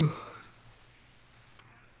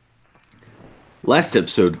Last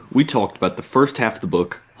episode, we talked about the first half of the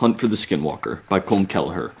book, Hunt for the Skinwalker, by Colm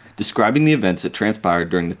Kelleher, describing the events that transpired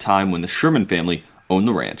during the time when the Sherman family owned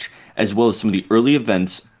the ranch, as well as some of the early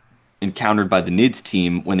events encountered by the NIDS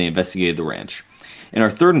team when they investigated the ranch. In our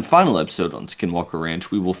third and final episode on Skinwalker Ranch,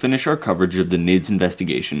 we will finish our coverage of the NIDS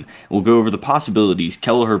investigation, and we'll go over the possibilities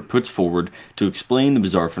Kelleher puts forward to explain the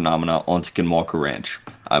bizarre phenomena on Skinwalker Ranch.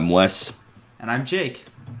 I'm Wes. And I'm Jake.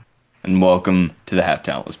 And welcome to the Half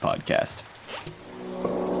Talentless Podcast.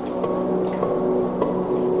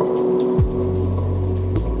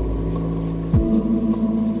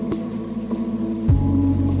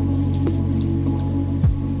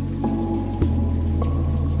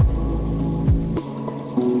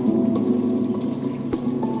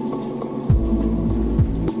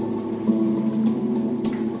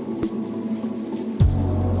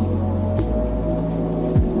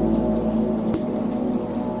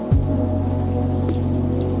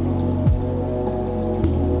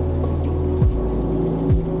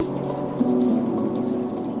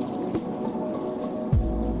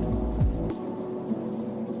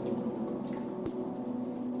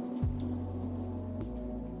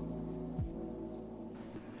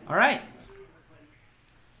 All right.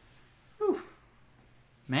 Whew.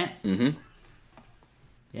 Man. Mm-hmm.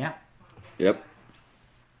 Yeah. Yep.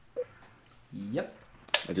 Yep.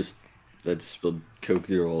 I just spilled Coke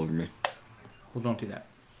Zero all over me. Well, don't do that.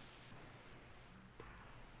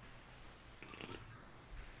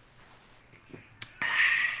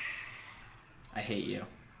 I hate you.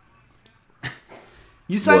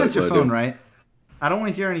 You silence your phone, right? I don't want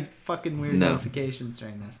to hear any fucking weird notifications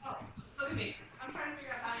during this. Look at me. I'm trying to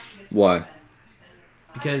figure out how to do this. Why?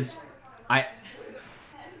 Because I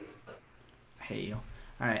hate you.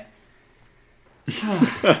 All right.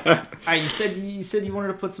 All right. You said you wanted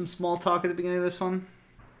to put some small talk at the beginning of this one.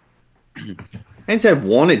 I didn't say I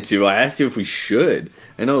wanted to. I asked you if we should.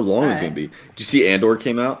 I know how long it's going to be. Did you see Andor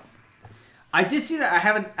came out? I did see that. I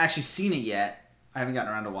haven't actually seen it yet. I haven't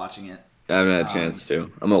gotten around to watching it. I haven't had a chance to.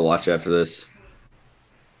 I'm going to watch it after this.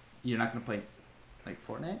 You're not going to play, like,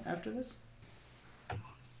 Fortnite after this?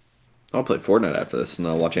 I'll play Fortnite after this, and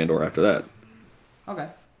I'll watch Andor after that. Okay.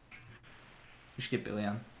 We should get Billy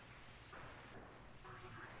on.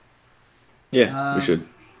 Yeah, we should.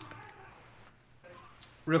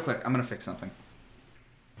 Real quick, I'm going to fix something.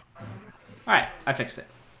 Alright, I fixed it.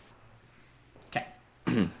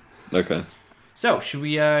 Okay. Okay. So, should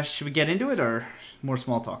we get into it, or more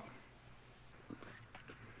small talk?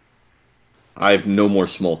 I have no more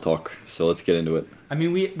small talk, so let's get into it. I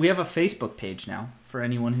mean, we have a Facebook page now for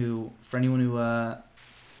anyone who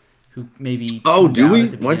maybe. Oh, do we?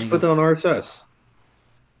 Why Why don't you put that on RSS?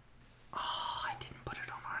 Oh, I didn't put it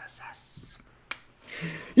on RSS.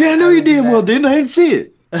 Yeah, no, you did. Well, didn't I? Didn't see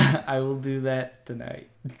it. I will do that tonight.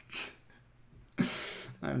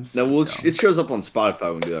 I'm so No, well, dumb. it shows up on Spotify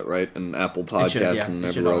when we do that, right? And Apple Podcasts and it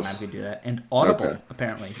should everywhere else. automatically do that. And Audible, Okay.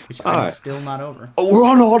 apparently, which All I'm right. still not over. Oh, we're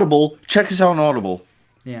on Audible. Check us out on Audible.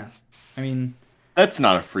 Yeah. I mean, That's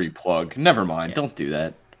not a free plug. Never mind. Yeah. Don't do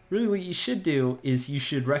that. really what you should do is you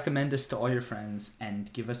should recommend us to all your friends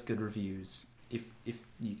and give us good reviews if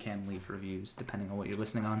you can leave reviews depending on what you're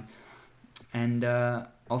listening on. And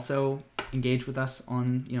also engage with us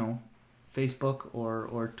on, Facebook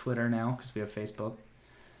or Twitter now because we have Facebook.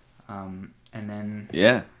 And then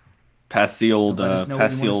Yeah. Pass the old let us know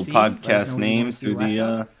what you wanna see. Let us know podcast what you name wanna see through less the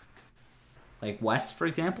of. Like Wes, for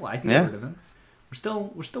example, I can Yeah. get rid of him.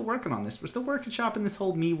 We're still working on this. We're still working shopping this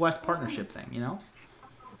whole me Wes partnership thing.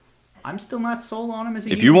 I'm still not sold on him as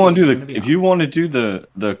a. If you want to human do being, if you honest. want to do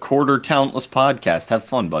the quarter talentless podcast, have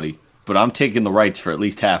fun, buddy. But I'm taking the rights for at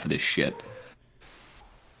least half of this shit.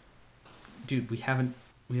 Dude, we haven't.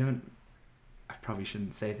 I probably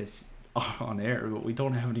shouldn't say this on air, but we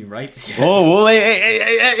don't have any rights yet. Oh, whoa,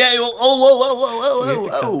 hey, whoa, whoa, Do we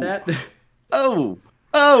have to cut that? oh.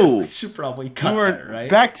 We should probably cut We're that, right?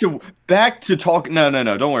 back to talk. No,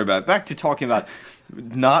 don't worry about it. Back to talking about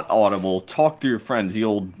not Audible. Talk to your friends. The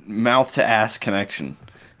old mouth to ass connection.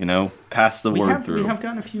 Pass the word through. We have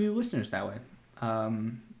gotten a few new listeners that way.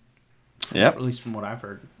 Yep. At least from what I've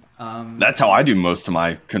heard. That's how I do most of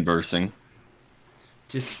my conversing.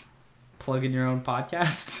 Just plug in your own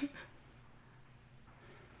podcast.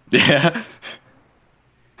 Yeah.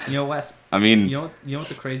 Wes. I mean, You know what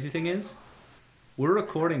the crazy thing is? We're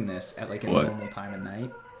recording this at like a What? normal time of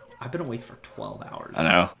night. I've been awake for 12 hours. I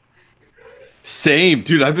know. Same,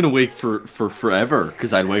 dude. I've been awake for forever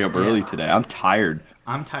because I'd wake up early today. I'm tired.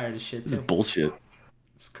 I'm tired as shit This is too. bullshit.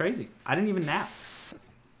 It's crazy. I didn't even nap.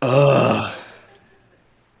 Ugh.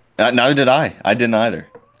 Neither did I. I didn't either.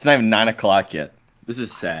 It's not even 9 o'clock yet. This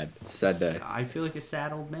is sad. Sad day. I feel like a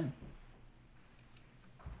sad old man.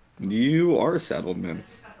 You are a sad old man.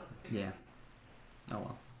 Yeah. Oh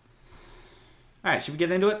well. All right, should we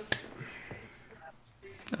get into it?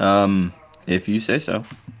 If you say so.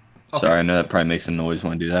 Okay. Sorry, I know that probably makes a noise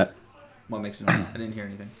when I do that. What makes a noise? I didn't hear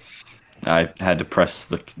anything. I had to press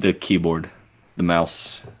the keyboard, the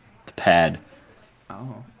mouse, the pad.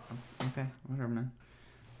 Oh, okay. Whatever, man.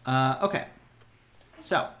 Okay.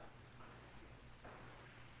 So,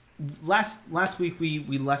 last week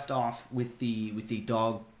we left off with the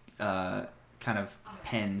dog kind of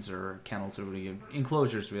pens or kennels or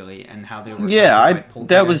enclosures really, and how they were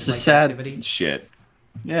That was the sad activity. shit.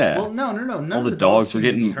 Yeah. Well, no. None All of the dogs were seemed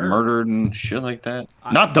to getting be hurt. murdered and shit like that.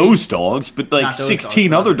 maybe Not those dogs, but like Not those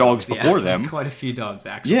 16 dogs, but other dogs yeah. before them. Quite a few dogs,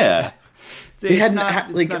 actually. Yeah. It's hadn't not, had-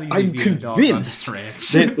 it's like, not easy I'm being a dog on this convinced ranch.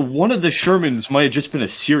 that one of the Shermans might have just been a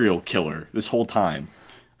serial killer this whole time.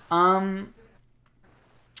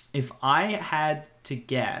 If I had to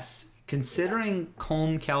guess, considering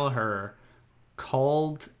Colm Kelleher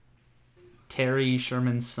called Terry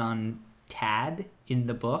Sherman's son Tad in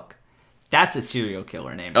the book, that's a serial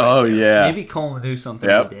killer name. Oh, there. yeah. Maybe Colm knew something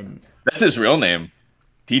Yep. he didn't. That's his real name.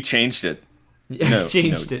 He changed it. He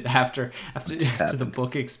changed it after the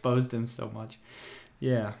book exposed him so much.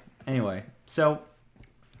 Yeah. Anyway, so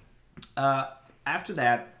after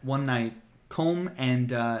that, one night, Colm and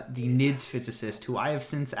the NIDS physicist, who I have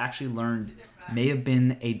since actually learned may have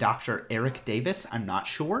been a Dr. Eric Davis, I'm not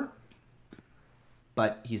sure,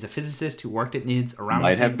 but he's a physicist who worked at NIDS around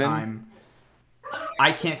the same time.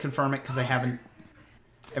 I can't confirm it because I haven't.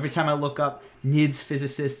 Every time I look up NIDS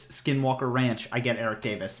physicist Skinwalker Ranch, I get Eric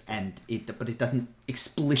Davis, but it doesn't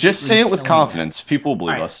explicitly. Just say it with tell me confidence. People will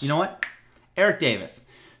believe All right, us. you know what? Eric Davis.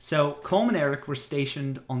 So Colm and Eric were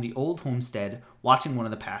stationed on the old homestead watching one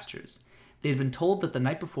of the pastures. They had been told that the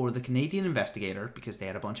night before, the Canadian investigator, because they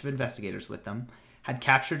had a bunch of investigators with them, had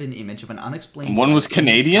captured an image of an unexplained... One was light in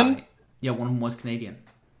the Canadian? sky. Yeah, one of them was Canadian.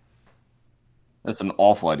 That's an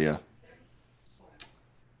awful idea.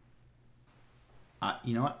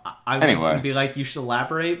 You know what? I was going to be like, you should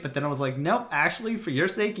elaborate, but then I was like, nope, actually, for your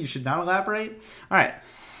sake, you should not elaborate. All right.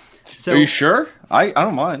 So, Are you sure? I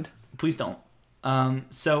don't mind. Please don't.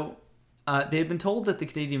 They had been told that the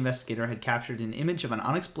Canadian investigator had captured an image of an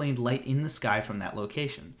unexplained light in the sky from that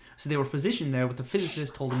location. So they were positioned there with a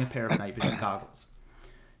physicist holding a pair of night vision goggles.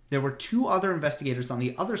 There were two other investigators on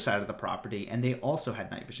the other side of the property, and they also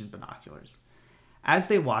had night vision binoculars. As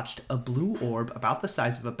they watched, a blue orb about the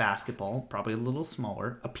size of a basketball, probably a little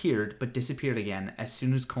smaller, appeared but disappeared again as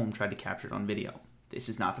soon as Colm tried to capture it on video. This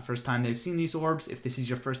is not the first time they've seen these orbs. If this is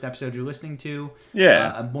your first episode you're listening to,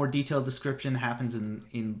 a more detailed description happens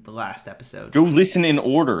in the last episode. Go listen in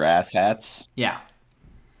order, asshats. Yeah.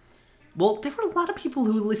 Well, there were a lot of people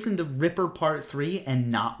who listened to Ripper Part 3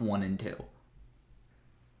 and not 1 and 2.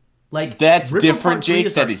 Like, that's Ripper different, Part 3 Jake.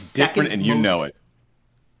 is That our is different, and you second know most- it.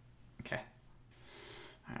 Okay.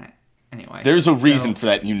 All right. Anyway. There's a reason for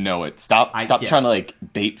that, and you know it. Stop trying to like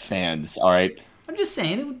bait fans. All right. I'm just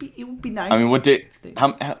saying it would be nice. I mean, what did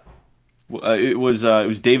it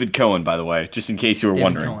was David Cohen, by the way, just in case you were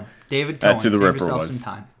wondering. David Cohen. That's who the Save Ripper yourself was. some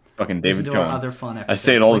time. Fucking David Listen to our Cohen. other fun I episodes.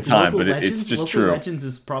 say it all Like the time, Local but Legends, it's just Local true. Legends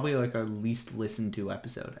is probably like our least listened to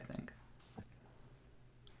episode, I think.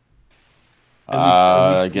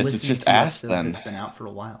 I guess it's listening just to an Ask episode then. That's been out for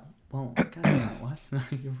a while. Well, goddamn it, Wes.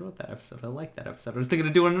 You wrote that episode. I like that episode. I was thinking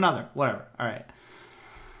of doing another. Whatever. All right.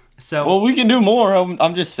 So. Well, we can do more.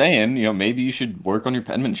 I'm just saying, maybe you should work on your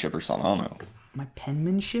penmanship or something. I don't know. My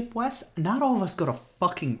penmanship, Wes? Not all of us go to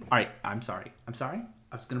fucking... All right, I'm sorry. I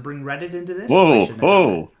was going to bring Reddit into this.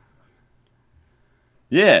 Whoa.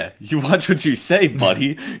 Yeah, you watch what you say,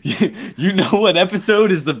 buddy. you know what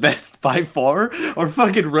episode is the best by far? Our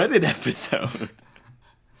fucking Reddit episode.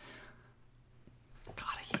 God,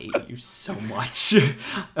 I hate you so much.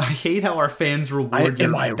 I hate how our fans reward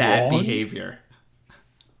your bad behavior.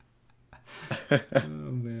 Oh,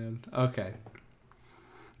 man. Okay.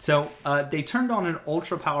 So, they turned on an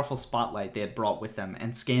ultra-powerful spotlight they had brought with them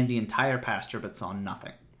and scanned the entire pasture but saw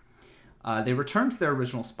nothing. They returned to their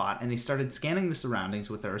original spot and they started scanning the surroundings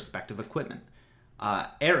with their respective equipment.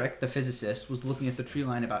 Eric, the physicist, was looking at the tree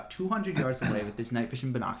line about 200 yards away with his night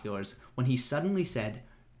vision binoculars when he suddenly said,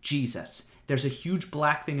 "Jesus, there's a huge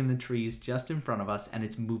black thing in the trees just in front of us and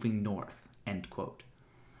it's moving north." End quote.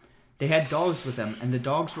 They had dogs with them, and the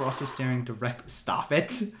dogs were also staring Stop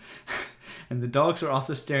it. And the dogs were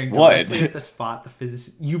also staring directly at the spot the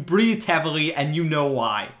physicist... You breathed heavily, and you know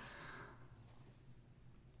why.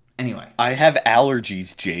 Anyway. I have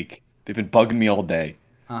allergies, Jake. They've been bugging me all day.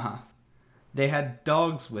 They had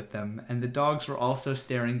dogs with them, and the dogs were also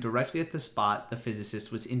staring directly at the spot the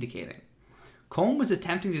physicist was indicating. Colm was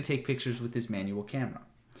attempting to take pictures with his manual camera.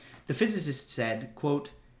 The physicist said,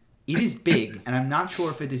 quote, "It is big, and I'm not sure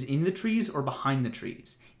if it is in the trees or behind the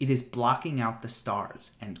trees. It is blocking out the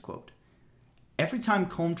stars," end quote. Every time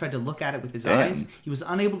Colm tried to look at it with his eyes, he was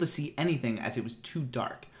unable to see anything as it was too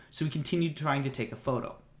dark, so he continued trying to take a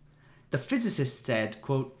photo. The physicist said,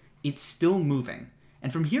 quote, "It's still moving,"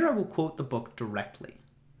 and from here I will quote the book directly.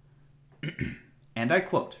 And I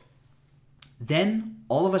quote, "Then,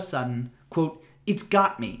 all of a sudden, quote, 'It's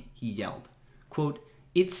got me,' he yelled. Quote,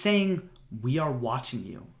 'It's saying, we are watching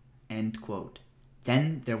you,' end quote.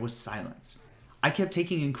 Then there was silence. I kept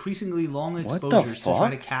taking increasingly long exposures to try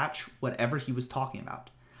to catch whatever he was talking about.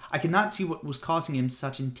 I could not see what was causing him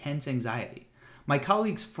such intense anxiety. My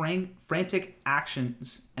colleagues' frantic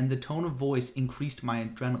actions and the tone of voice increased my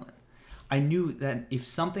adrenaline. I knew that if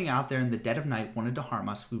something out there in the dead of night wanted to harm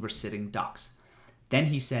us, we were sitting ducks. Then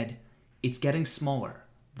he said, 'It's getting smaller.'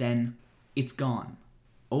 Then, 'It's gone.'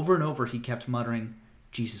 Over and over he kept muttering,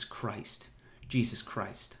 'Jesus Christ, Jesus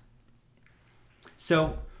Christ.'"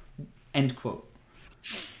 So, end quote.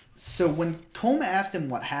 So when Colm asked him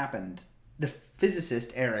what happened, the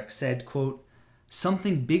physicist Eric said, quote,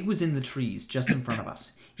 "Something big was in the trees just in front of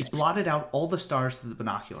us. It blotted out all the stars through the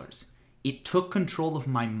binoculars. It took control of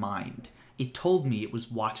my mind. It told me it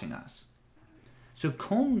was watching us." So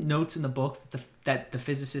Colm notes in the book that the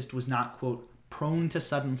physicist was not, quote, "prone to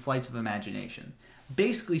sudden flights of imagination,"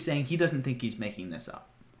 basically saying he doesn't think he's making this up.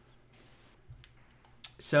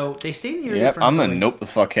 So they stayed in the area for I'm gonna nope the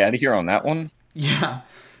fuck out of here on that one. Yeah,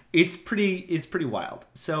 it's pretty wild.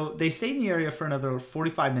 So they stayed in the area for another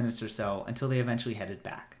 45 minutes or so until they eventually headed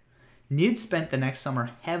back. NIDS spent the next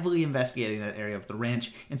summer heavily investigating that area of the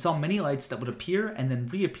ranch and saw many lights that would appear and then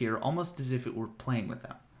reappear almost as if it were playing with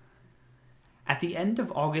them. At the end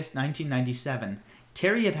of August 1997,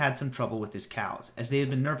 Terry had had some trouble with his cows, as they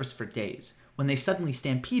had been nervous for days, when they suddenly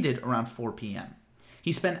stampeded around 4 p.m.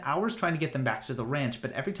 He spent hours trying to get them back to the ranch,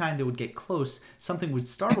 but every time they would get close, something would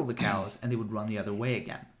startle the cows and they would run the other way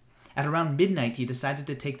again. At around midnight, he decided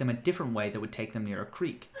to take them a different way that would take them near a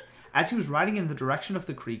creek. As he was riding in the direction of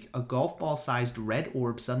the creek, a golf ball-sized red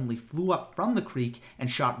orb suddenly flew up from the creek and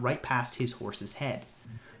shot right past his horse's head.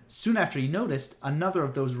 Soon after he noticed another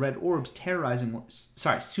of those red orbs terrorizing...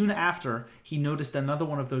 soon after he noticed another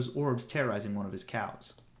one of those orbs terrorizing one of his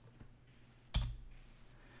cows.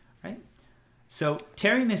 Right? So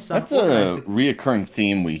Terry and his son... That's a reoccurring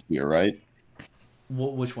theme we hear, right?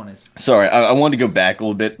 Which one is? Sorry, I wanted to go back a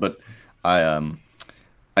little bit, but I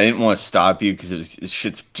didn't want to stop you because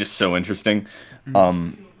shit's just so interesting.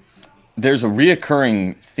 Mm-hmm. There's a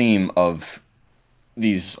reoccurring theme of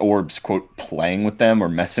these orbs, quote, playing with them or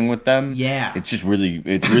messing with them. Yeah. It's really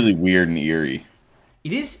weird and eerie.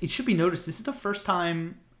 It is. It should be noticed. This is the first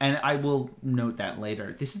time, and I will note that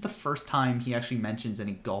later, this is the first time he actually mentions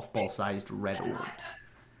any golf ball-sized red orbs.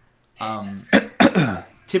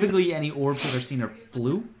 Typically, any orbs that are seen are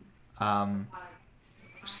blue.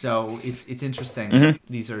 So it's interesting. Mm-hmm.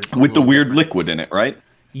 These are with the weird different liquid in it, right?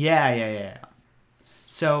 Yeah.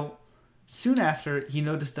 So soon after, he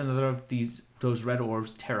noticed another of those red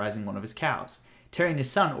orbs terrorizing one of his cows. Terry and his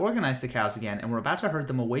son organized the cows again and were about to herd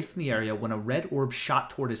them away from the area when a red orb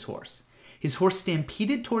shot toward his horse. His horse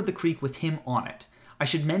stampeded toward the creek with him on it. I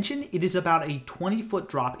should mention it is about a 20-foot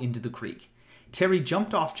drop into the creek. Terry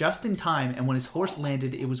jumped off just in time, and when his horse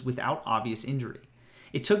landed, it was without obvious injury.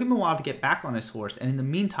 It took him a while to get back on his horse, and in the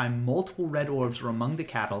meantime, multiple red orbs were among the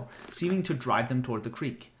cattle, seeming to drive them toward the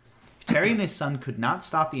creek. Terry and his son could not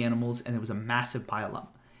stop the animals, and there was a massive pileup.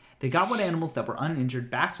 They got what animals that were uninjured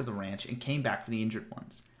back to the ranch and came back for the injured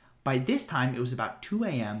ones. By this time, it was about 2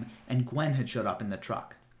 a.m., and Gwen had showed up in the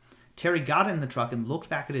truck. Terry got in the truck and looked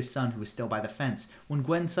back at his son, who was still by the fence, when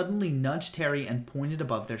Gwen suddenly nudged Terry and pointed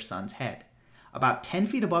above their son's head. About 10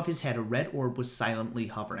 feet above his head, a red orb was silently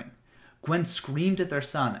hovering. Gwen screamed at their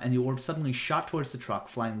son, and the orb suddenly shot towards the truck,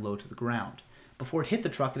 flying low to the ground. Before it hit the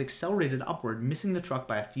truck, it accelerated upward, missing the truck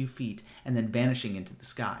by a few feet, and then vanishing into the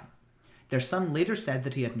sky. Their son later said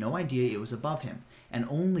that he had no idea it was above him, and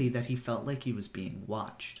only that he felt like he was being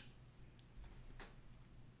watched.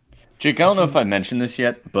 Jake, I don't know if I mentioned this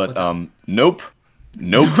yet, but nope,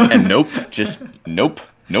 and nope, just nope,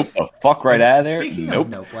 the fuck right out of there. Speaking nope.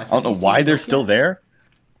 of nope, Wes, I don't know why they're still there.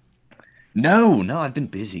 No, I've been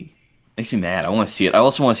busy. Makes me mad. I want to see it. I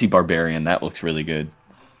also want to see Barbarian. That looks really good.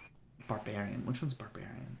 Barbarian? Which one's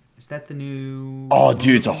Barbarian? Is that the new... Oh,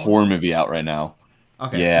 dude, it's a horror movie out right now.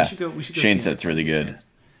 Okay, yeah. We should go Shane see said it's really good.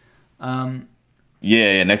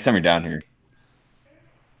 Yeah, next time you're down here.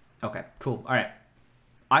 Okay, cool. All right.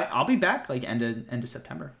 I'll be back like end of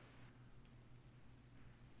September.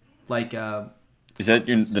 Like is that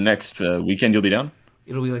the next weekend you'll be down?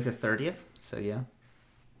 It'll be like the 30th, so yeah.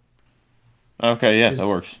 Okay, yeah, that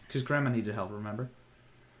works. Because Grandma needed help, remember?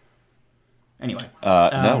 Anyway.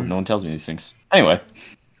 No one tells me these things. Anyway.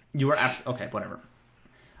 You were okay, whatever.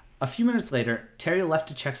 A few minutes later, Terry left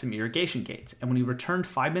to check some irrigation gates, and when he returned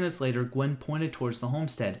 5 minutes later, Gwen pointed towards the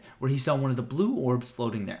homestead, where he saw one of the blue orbs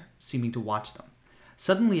floating there, seeming to watch them.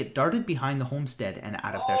 Suddenly, it darted behind the homestead and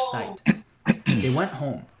out of their sight. They went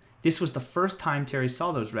home. This was the first time Terry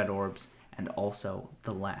saw those red orbs, and also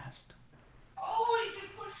the last. Oh, he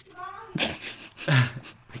just pushed it on.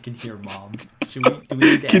 I can hear Mom. Do we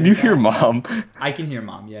need to Can you hear Mom? I can hear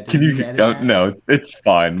Mom, yeah. Can you hear? No, it's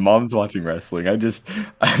fine. Mom's watching wrestling. I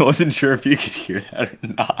wasn't sure if you could hear that or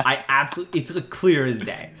not. I absolutely, it's clear as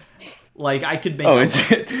day. Like, I could make is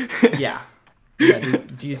it? Yeah.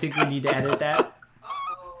 Do you think we need to edit that?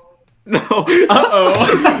 No. Uh-oh.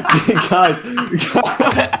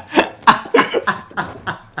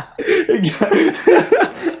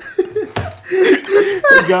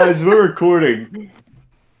 Guys, we're recording.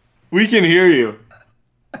 We can hear you.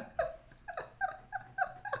 I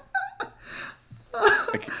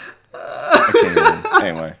can't.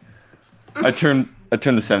 Anyway, I turned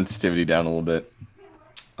the sensitivity down a little bit.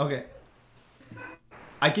 Okay.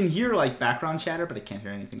 I can hear like background chatter, but I can't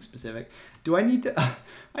hear anything specific. Do I need to?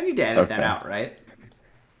 I need to edit that out, right?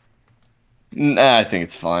 Nah, I think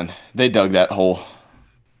it's fine. They dug that hole.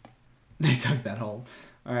 They dug that hole.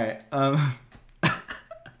 All right.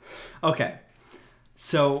 Okay.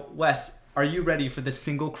 So, Wes, are you ready for the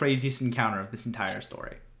single craziest encounter of this entire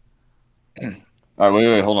story? All right,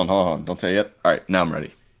 wait, hold on. Don't say it yet. All right, now I'm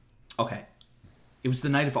ready. Okay. It was the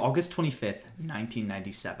night of August 25th,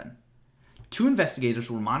 1997. Two investigators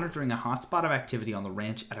were monitoring a hotspot of activity on the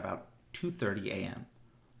ranch at about 2:30 a.m.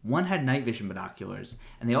 One had night vision binoculars,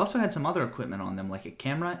 and they also had some other equipment on them like a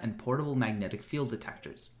camera and portable magnetic field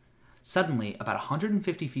detectors. Suddenly, about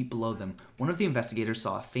 150 feet below them, one of the investigators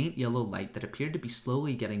saw a faint yellow light that appeared to be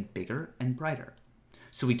slowly getting bigger and brighter.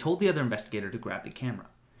 So he told the other investigator to grab the camera.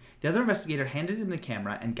 The other investigator handed him the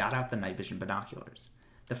camera and got out the night vision binoculars.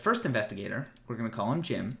 The first investigator, we're going to call him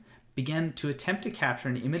Jim, began to attempt to capture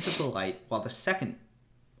an image of the light, while the second,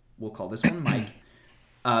 we'll call this one Mike,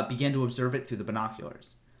 began to observe it through the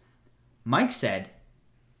binoculars. Mike said,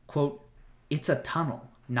 quote, "It's a tunnel,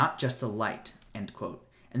 not just a light," end quote,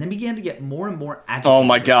 and then began to get more and more agitated. Oh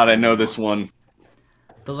my god, I know this one.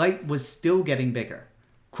 The light was still getting bigger.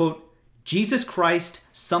 Quote, "Jesus Christ,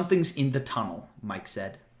 something's in the tunnel," Mike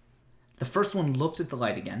said. The first one looked at the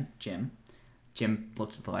light again, Jim. Jim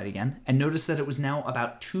looked at the light again and noticed that it was now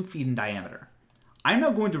about 2 feet in diameter. I'm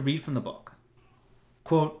now going to read from the book.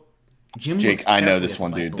 Quote, Jake, I know this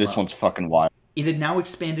one, dude. This one's fucking wild. It had now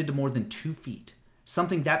expanded to more than 2 feet.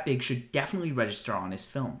 Something that big should definitely register on his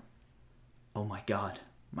film. "Oh my god,"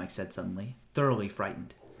 Mike said suddenly, thoroughly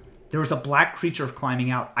frightened. "There is a black creature climbing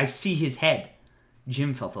out. I see his head."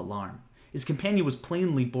 Jim felt alarm. His companion was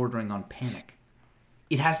plainly bordering on panic.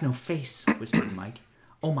 "It has no face," whispered Mike.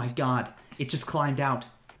 "Oh my god, it just climbed out."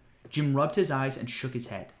 Jim rubbed his eyes and shook his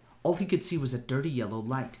head. All he could see was a dirty yellow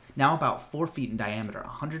light, now about 4 feet in diameter,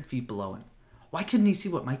 100 feet below him. Why couldn't he see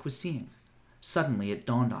what Mike was seeing? Suddenly, it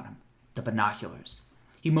dawned on him. The binoculars.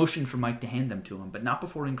 He motioned for Mike to hand them to him, but not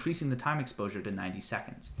before increasing the time exposure to 90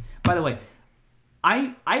 seconds. By the way,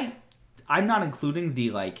 I'm not including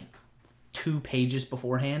the, 2 pages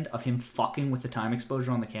beforehand of him fucking with the time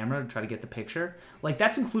exposure on the camera to try to get the picture.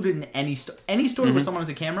 That's included in any story where someone has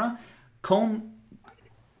a camera. Colm,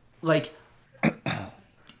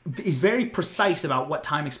 is very precise about what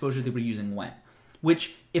time exposure they were using when.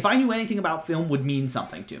 Which, if I knew anything about film, would mean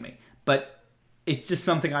something to me. But it's just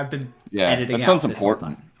something I've been editing out. That sounds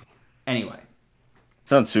important. Anyway.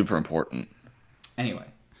 Sounds super important. Anyway.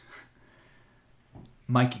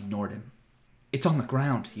 Mike ignored him. "It's on the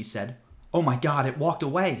ground," he said. "Oh my god, it walked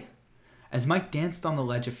away." As Mike danced on the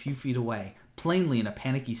ledge a few feet away, plainly in a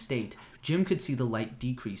panicky state, Jim could see the light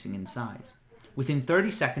decreasing in size. Within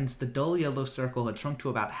 30 seconds, the dull yellow circle had shrunk to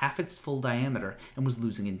about half its full diameter and was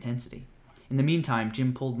losing intensity. In the meantime,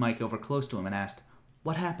 Jim pulled Mike over close to him and asked,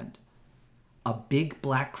 "What happened?" "A big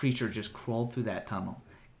black creature just crawled through that tunnel,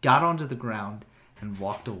 got onto the ground, and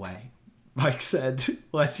walked away," Mike said.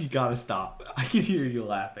 "Les, you gotta stop. I can hear you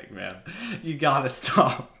laughing, man. You gotta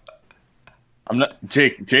stop." I'm not...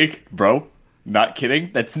 Jake, bro, not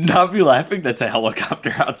kidding. That's not me laughing. That's a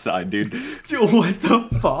helicopter outside, dude. Dude, what the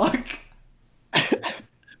fuck?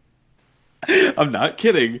 I'm not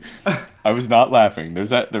kidding. I was not laughing. There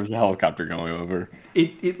was a helicopter going over.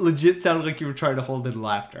 It legit sounded like you were trying to hold in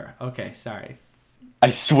laughter. Okay, sorry. I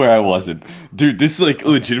swear I wasn't. Dude, this is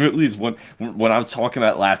legitimately is one, when I was talking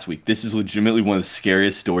about last week, this is legitimately one of the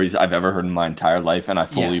scariest stories I've ever heard in my entire life, and I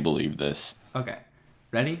fully believe this. Okay.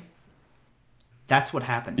 Ready? That's what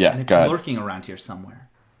happened. Yeah, and it's go ahead. lurking around here somewhere.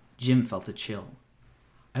 Jim felt a chill.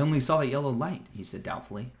 I only saw that yellow light, he said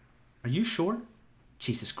doubtfully. Are you sure?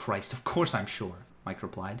 Jesus Christ, of course I'm sure, Mike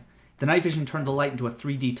replied. The night vision turned the light into a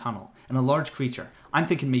 3D tunnel, and a large creature, I'm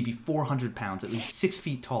thinking maybe 400 pounds, at least 6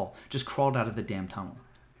 feet tall, just crawled out of the damn tunnel.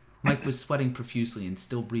 Mike was sweating profusely and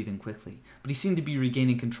still breathing quickly, but he seemed to be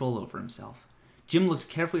regaining control over himself. Jim looked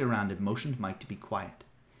carefully around and motioned Mike to be quiet.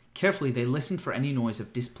 Carefully, they listened for any noise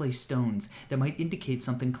of displaced stones that might indicate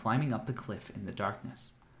something climbing up the cliff in the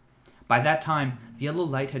darkness. By that time, the yellow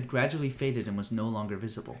light had gradually faded and was no longer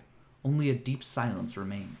visible. Only a deep silence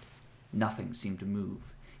remained. Nothing seemed to move.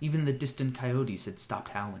 Even the distant coyotes had stopped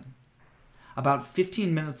howling. About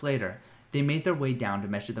 15 minutes later, they made their way down to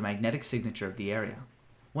measure the magnetic signature of the area.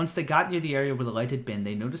 Once they got near the area where the light had been,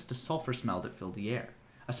 they noticed a sulfur smell that filled the air.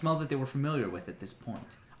 A smell that they were familiar with at this point.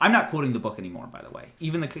 I'm not quoting the book anymore, by the way.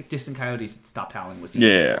 Even the distant coyotes that stopped howling was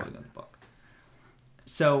not quoting the book.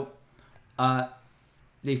 So,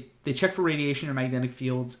 they checked for radiation or magnetic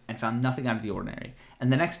fields and found nothing out of the ordinary.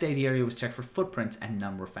 And the next day, the area was checked for footprints and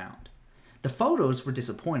none were found. The photos were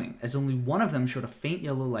disappointing, as only one of them showed a faint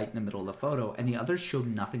yellow light in the middle of the photo, and the others showed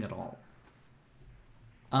nothing at all.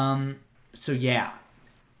 So yeah.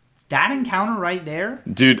 That encounter right there...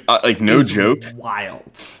 Dude, no joke.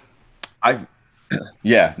 Wild. Like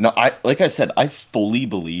I said, I fully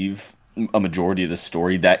believe a majority of the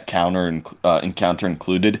story, that encounter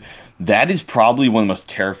included. That is probably one of the most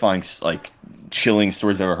terrifying, like, chilling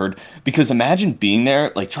stories I've ever heard. Because imagine being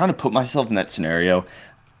there, like, trying to put myself in that scenario.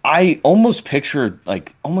 I almost picture,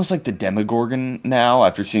 like, almost like the Demogorgon now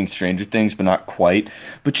after seeing Stranger Things, but not quite.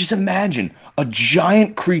 But just imagine a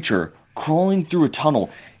giant creature crawling through a tunnel.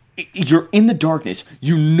 You're in the darkness.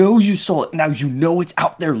 You know you saw it. Now you know it's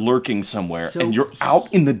out there lurking somewhere. And you're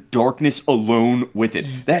out in the darkness alone with it.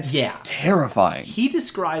 That's terrifying. He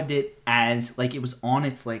described it as, like, it was on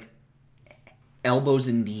its, like, elbows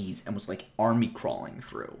and knees and was, like, army crawling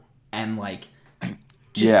through. And, like,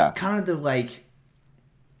 just kind of the, like...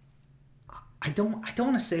 I don't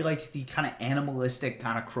want to say, like, the kind of animalistic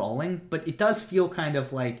kind of crawling, but it does feel kind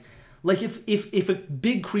of like if a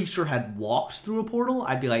big creature had walked through a portal,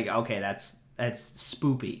 I'd be like, okay, that's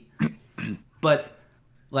spoopy. But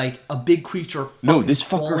like a big creature, this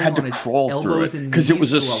fucker had to crawl through it because it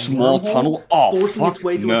was a small tunnel. Oh, forcing fuck its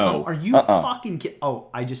way through a tunnel. Are you fucking kidding? Oh,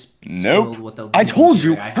 I just nope. I told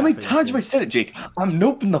you. How many times have I said it, Jake? I'm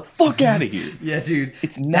noping the fuck out of here. Yeah, dude,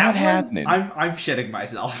 it's not happening. I'm shitting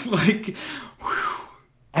myself. Like,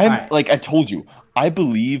 I told you. I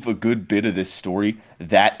believe a good bit of this story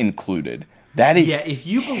that included. That is if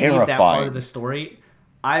you terrifying. Believe that part of the story,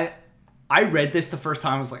 I read this the first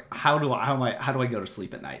time. I was like, how do I go to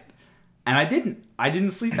sleep at night? And I didn't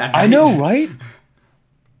sleep that night. I know, right?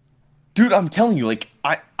 Dude, I'm telling you, like,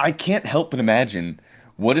 I can't help but imagine,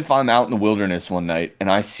 what if I'm out in the wilderness one night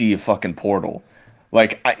and I see a fucking portal?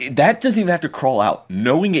 Like, that doesn't even have to crawl out.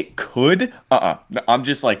 Knowing it could, I'm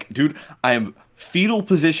just like, dude, I am fetal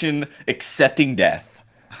position, accepting death.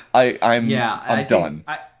 I'm done.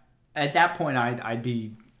 At that point, I'd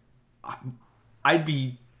be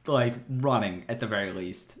like running at the very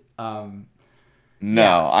least. I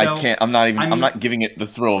can't. I'm not giving it the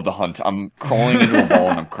thrill of the hunt. I'm crawling into a ball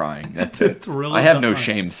and I'm crying. That's the thrill. I have no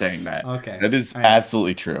shame saying that. Okay, that is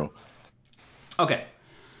absolutely true. Okay,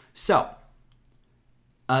 so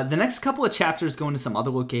the next couple of chapters go into some other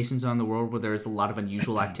locations around the world where there is a lot of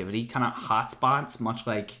unusual activity, kind of hotspots, much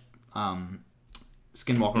like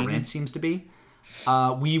Skinwalker Ranch seems to be.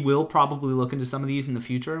 We will probably look into some of these in the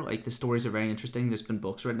future. Like, the stories are very interesting. There's been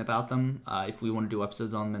books written about them. If we want to do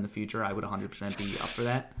episodes on them in the future, I would 100% be up for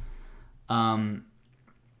that.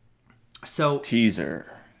 So teaser.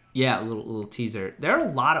 Yeah, a little teaser. There are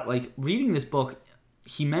a lot of, like, reading this book,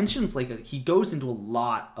 he mentions, like, he goes into a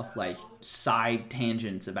lot of, like, side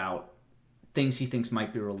tangents about things he thinks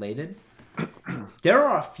might be related. There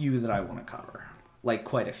are a few that I want to cover. Like,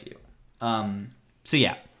 quite a few.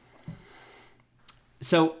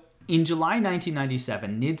 So, in July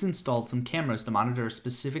 1997, NIDS installed some cameras to monitor a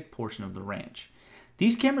specific portion of the ranch.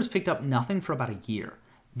 These cameras picked up nothing for about a year.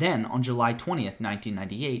 Then, on July 20th,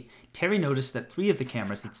 1998, Terry noticed that 3 of the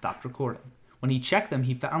cameras had stopped recording. When he checked them,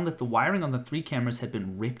 he found that the wiring on the 3 cameras had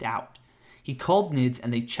been ripped out. He called NIDS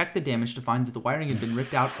and they checked the damage to find that the wiring had been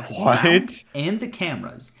ripped out of the mount and the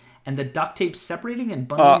cameras, and the duct tape separating and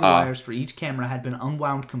bundling the wires for each camera had been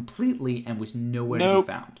unwound completely and was nowhere to be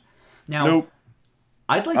found. Now,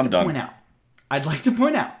 I'd like to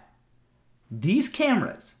point out, these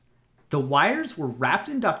cameras, the wires were wrapped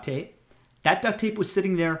in duct tape. That duct tape was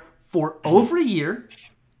sitting there for over a year,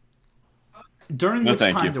 during which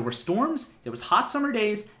time there were storms, there was hot summer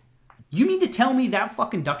days. You mean to tell me that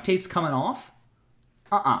fucking duct tape's coming off?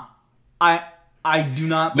 I do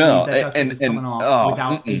not believe that duct tape is coming off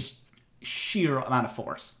without a sheer amount of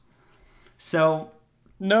force. So...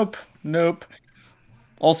 Nope.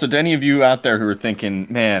 Also, to any of you out there who are thinking,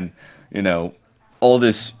 man, all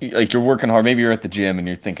this, like, you're working hard, maybe you're at the gym and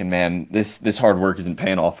you're thinking, man, this hard work isn't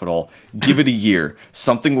paying off at all. Give it a year.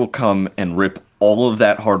 Something will come and rip all of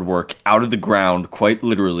that hard work out of the ground, quite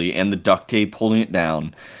literally, and the duct tape holding it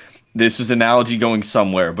down. This was an analogy going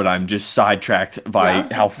somewhere, but I'm just sidetracked by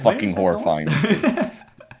how fucking horrifying this is.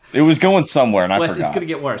 It was going somewhere, and I forgot. It's going to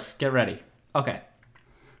get worse. Get ready. Okay.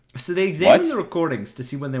 So they examined the recordings to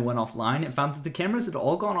see when they went offline and found that the cameras had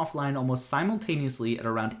all gone offline almost simultaneously at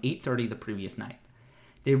around 8:30 the previous night.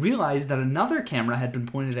 They realized that another camera had been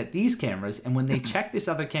pointed at these cameras, and when they checked this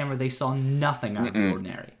other camera, they saw nothing out of the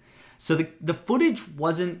ordinary. So the footage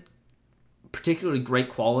wasn't particularly great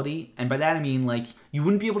quality, and by that I mean, like, you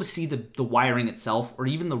wouldn't be able to see the wiring itself or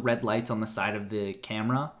even the red lights on the side of the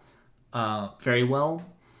camera very well.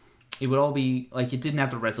 It would all be, like, it didn't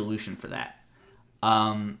have the resolution for that.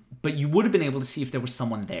 But you would have been able to see if there was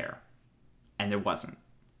someone there, and there wasn't.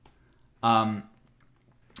 So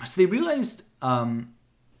they realized...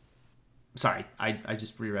 Sorry, I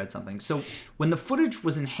just reread something. So when the footage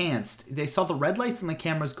was enhanced, they saw the red lights on the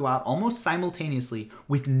cameras go out almost simultaneously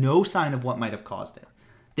with no sign of what might have caused it.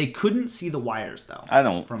 They couldn't see the wires, though,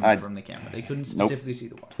 from the camera. They couldn't specifically see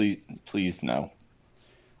the wires. Please, no.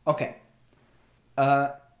 Okay.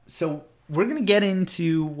 So we're going to get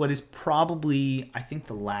into what is probably, I think,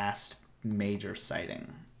 the last major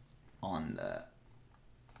sighting on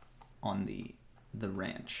the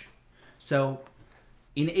ranch. So...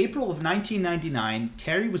 in April of 1999,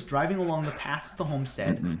 Terry was driving along the path to the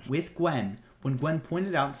homestead with Gwen when Gwen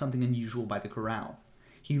pointed out something unusual by the corral.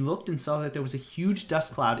 He looked and saw that there was a huge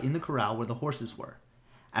dust cloud in the corral where the horses were.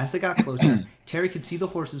 As they got closer, Terry could see the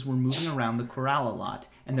horses were moving around the corral a lot,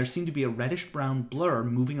 and there seemed to be a reddish-brown blur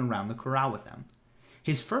moving around the corral with them.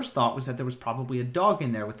 His first thought was that there was probably a dog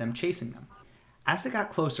in there with them chasing them. As they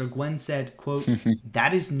got closer, Gwen said, quote,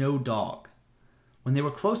 "That is no dog." When they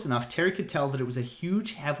were close enough, Terry could tell that it was a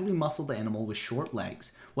huge, heavily muscled animal with short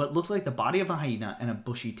legs, what looked like the body of a hyena and a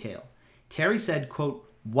bushy tail. Terry said, quote,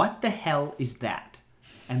 "What the hell is that?"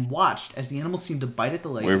 and watched as the animal seemed to bite at the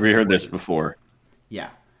legs. We heard this before.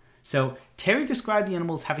 Yeah. So Terry described the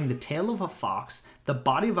animal as having the tail of a fox, the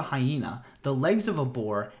body of a hyena, the legs of a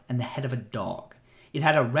boar, and the head of a dog. It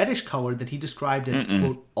had a reddish color that he described as,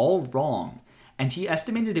 quote, "all wrong," and he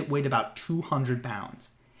estimated it weighed about 200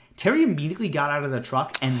 pounds. Terry immediately got out of the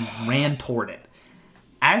truck and ran toward it.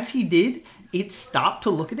 As he did, it stopped to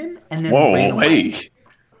look at him and then ran away.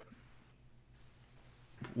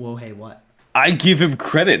 Whoa, hey, what? I give him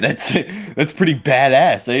credit. That's pretty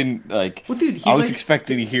badass. I didn't like. Well, dude, I was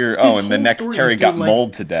expecting to hear, and the next Terry got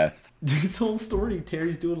mauled to death. This whole story,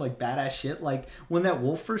 Terry's doing like badass shit. Like when that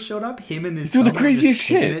wolf first showed up, him and his son doing the craziest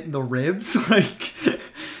shit. It in the ribs, like,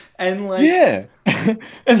 and like yeah.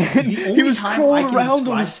 And then he was crawling around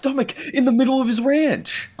on his stomach in the middle of his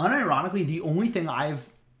ranch. Unironically, the only thing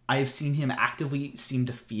I've seen him actively seem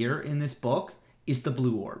to fear in this book is the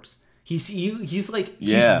blue orbs. He's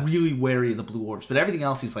really wary of the blue orbs, but everything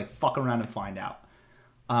else he's like, fuck around and find out.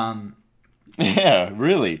 Yeah,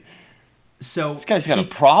 really. So this guy's got a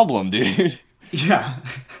problem, dude. Yeah.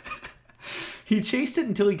 He chased it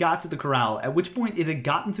until he got to the corral, at which point it had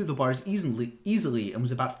gotten through the bars easily and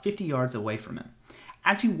was about 50 yards away from him.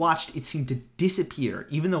 As he watched, it seemed to disappear,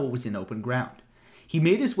 even though it was in open ground. He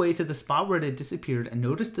made his way to the spot where it had disappeared and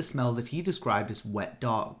noticed a smell that he described as wet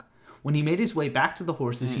dog. When he made his way back to the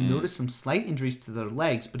horses, he noticed some slight injuries to their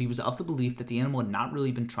legs, but he was of the belief that the animal had not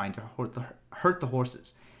really been trying to hurt the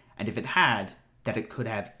horses, and if it had, that it could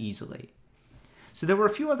have easily. So there were a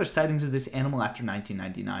few other sightings of this animal after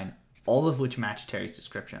 1999, all of which matched Terry's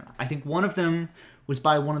description. I think one of them was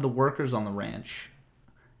by one of the workers on the ranch.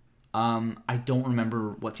 I don't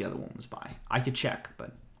remember what the other one was by. I could check,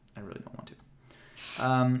 but I really don't want to.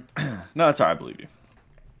 No, that's all right. I believe you.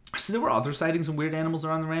 So there were other sightings of weird animals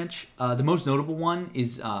around the ranch. The most notable one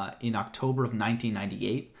is in October of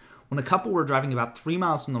 1998, when a couple were driving about 3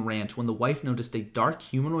 miles from the ranch when the wife noticed a dark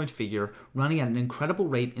humanoid figure running at an incredible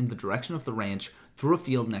rate in the direction of the ranch through a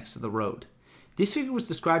field next to the road. This figure was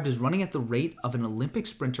described as running at the rate of an Olympic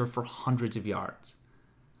sprinter for hundreds of yards.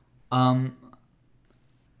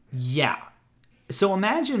 Yeah. So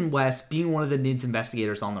imagine Wes being one of the NIDS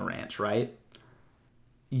investigators on the ranch, right?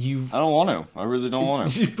 I don't want to. I really don't want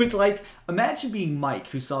to. But, like, imagine being Mike,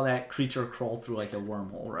 who saw that creature crawl through, like, a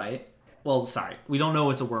wormhole, right? Well, sorry. We don't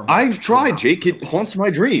know it's a wormhole. I've tried, Jake. It haunts my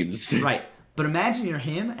dreams. Right. But imagine you're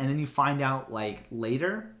him, and then you find out, like,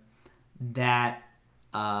 later that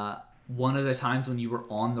one of the times when you were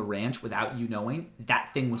on the ranch without you knowing,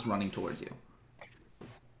 that thing was running towards you.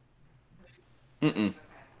 No,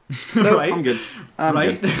 Right? I'm good. I'm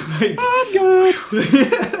Right? good. Like, I'm good.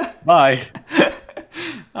 Bye.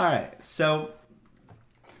 all right. So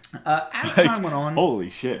as time went on, Holy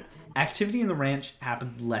shit. activity in the ranch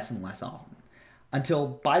happened less and less often.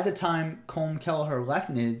 Until by the time Colm Kelleher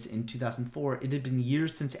left NIDS in 2004, it had been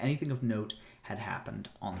years since anything of note had happened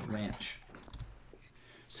on the ranch.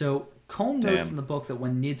 So Colm notes in the book that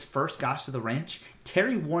when NIDS first got to the ranch,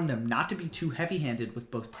 Terry warned them not to be too heavy-handed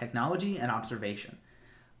with both technology and observation.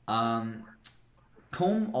 Colm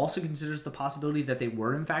also considers the possibility that they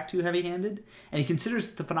were in fact too heavy-handed, and he considers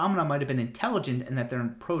that the phenomena might have been intelligent and that their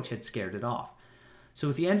approach had scared it off. So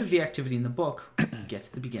at the end of the activity in the book, we get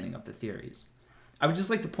to the beginning of the theories. I would just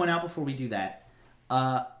like to point out before we do that,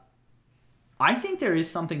 I think there is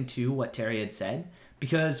something to what Terry had said,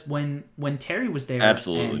 because when Terry was there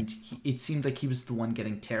and it seemed like he was the one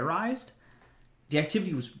getting terrorized, the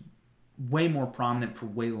activity was way more prominent for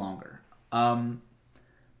way longer. But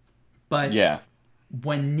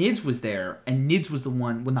when NIDS was there, and NIDS was the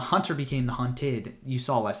one, when the hunter became the hunted, you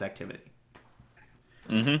saw less activity.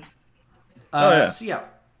 Mm-hmm. So yeah,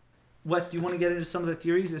 Wes, do you want to get into some of the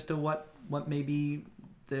theories as to what may be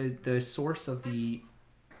the source of the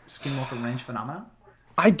Skinwalker Ranch phenomena?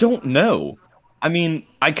 I don't know. I mean,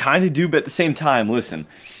 I kind of do, but at the same time, listen,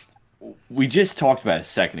 we just talked about it a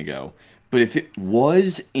second ago, but if it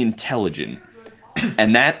was intelligent,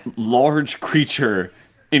 and that large creature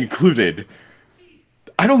included,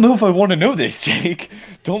 I don't know if I want to know this, Jake.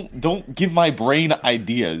 Don't give my brain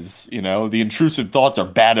ideas. You know, the intrusive thoughts are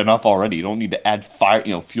bad enough already. You don't need to add fire.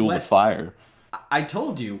 You know, fuel the fire. I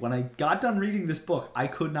told you when I got done reading this book, I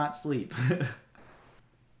could not sleep.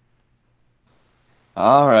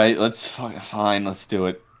 All right, fine. Let's do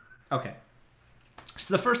it. Okay.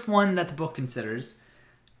 So the first one that the book considers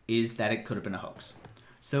is that it could have been a hoax.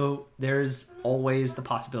 So there's always the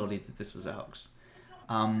possibility that this was a hoax.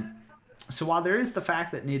 So while there is the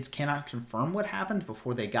fact that NIDS cannot confirm what happened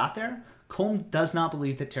before they got there, Colm does not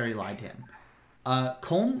believe that Terry lied to him.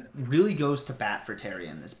 Colm really goes to bat for Terry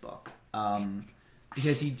in this book,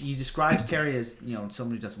 because he describes Terry as, you know,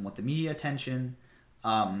 someone who doesn't want the media attention.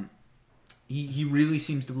 He really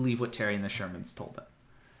seems to believe what Terry and the Shermans told him.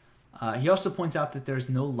 He also points out that there's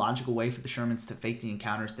no logical way for the Shermans to fake the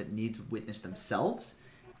encounters that NIDS witnessed themselves,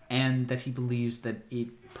 and that he believes that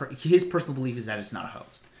his personal belief is that it's not a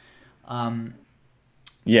hoax.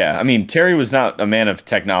 Yeah, I mean, Terry was not a man of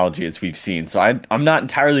technology, as we've seen, so I'm not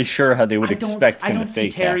entirely sure how they would expect him to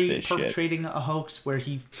fake half this shit. I don't see Terry perpetrating a hoax where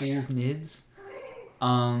he fools NIDS.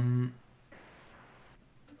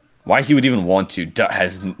 Why he would even want to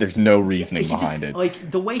there's no reasoning behind it.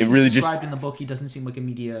 Like the way he's really described in the book, he doesn't seem like a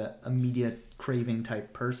media craving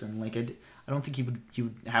type person. Like I don't think he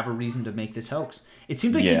would have a reason to make this hoax. It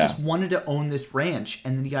seems like he just wanted to own this ranch,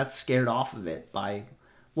 and then he got scared off of it by.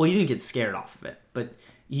 Well, he didn't get scared off of it, but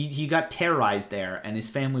he got terrorized there, and his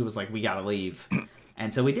family was like, "We gotta leave,"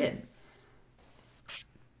 and so he did.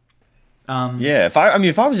 Yeah, if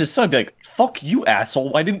I was his son, I'd be like, "Fuck you,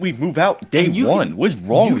 asshole! Why didn't we move out day one? What's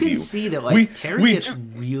wrong with you?" You can see that like Terry gets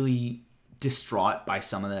really distraught by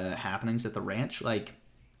some of the happenings at the ranch. Like,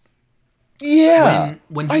 when he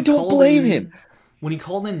I don't blame him. When he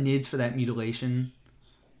called in NIDS for that mutilation,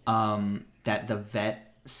 that the vet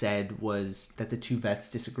said was that the two vets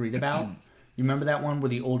disagreed about. You remember that one where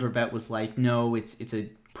the older vet was like, "No, it's a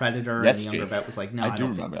predator," and the younger vet was like, "No, I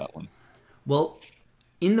don't remember that one." Well,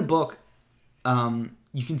 in the book,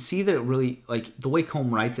 you can see that it really, like, the way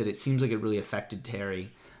Colm writes it, it seems like it really affected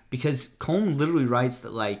Terry, because Colm literally writes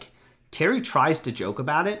that, like, Terry tries to joke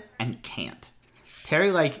about it and can't.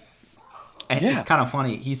 Terry, like, and it's kind of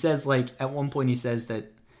funny. He says, like, at one point he says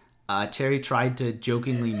that Terry tried to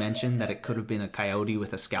jokingly mention that it could have been a coyote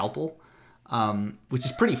with a scalpel, which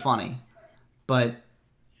is pretty funny. But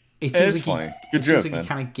it seems like he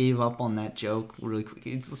kind of gave up on that joke really quick.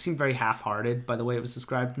 It seemed very half-hearted by the way it was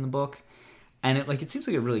described in the book, and it seems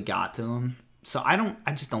like it really got to him. So I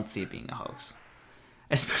just don't see it being a hoax,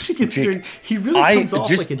 especially considering he really comes off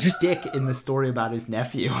like a dick in the story about his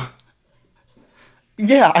nephew.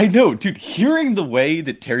 Yeah, I know, dude. Hearing the way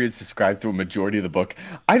that Terry is described through a majority of the book,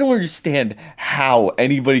 I don't understand how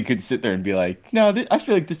anybody could sit there and be like, "No, I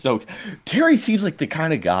feel like this is a hoax." Terry seems like the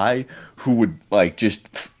kind of guy who would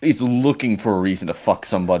is looking for a reason to fuck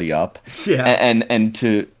somebody up. Yeah, and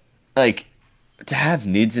to have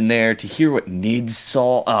NIDS in there, to hear what NIDS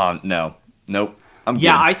saw. Nope. I'm good.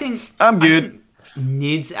 I think I'm good. I think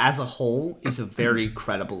NIDS as a whole is a very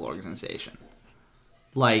credible organization.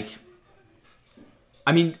 Like,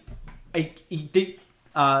 I mean,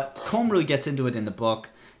 Colm really gets into it in the book.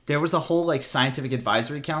 There was a whole like scientific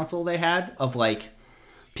advisory council they had of like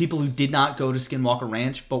people who did not go to Skinwalker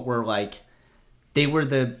Ranch, but were like they were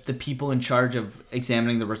the people in charge of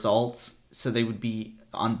examining the results, so they would be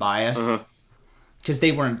unbiased because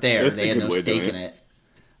they weren't there. That's they a had good no way of stake doing in it.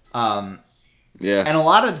 Yeah. And a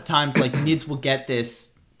lot of the times, like NIDS will get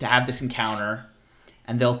this to have this encounter,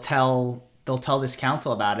 and they'll tell this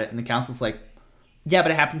council about it, and the council's like, "Yeah, but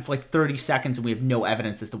it happened for like 30 seconds, and we have no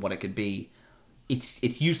evidence as to what it could be.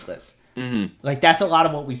 It's useless." Mm-hmm. Like that's a lot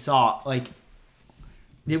of what we saw. Like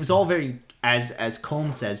it was all very, as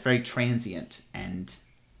Colm says, very transient, and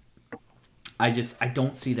I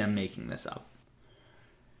don't see them making this up.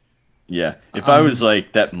 Yeah. If I was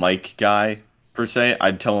like that Mike guy per se,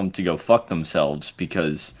 I'd tell them to go fuck themselves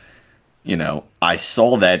because, I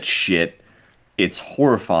saw that shit. It's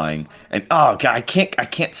horrifying, and oh god, I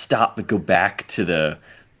can't stop but go back to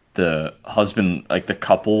the husband, like the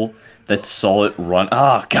couple that saw it run.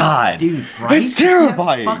 Oh god, dude, right? It's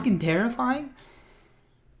terrifying. Fucking terrifying.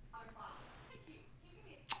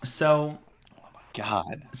 So, oh my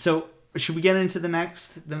god. So should we get into the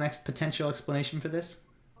next potential explanation for this?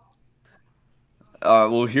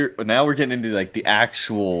 Well, now we're getting into like the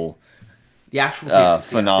actual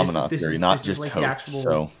phenomena theory, not just like hoax. The actual,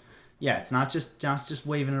 so yeah, it's not just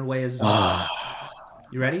waving it away as a hoax.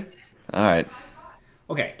 You ready? All right.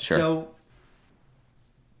 Okay, sure. So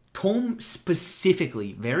Colm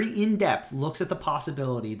specifically, very in depth, looks at the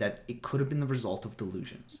possibility that it could have been the result of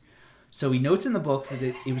delusions. So he notes in the book that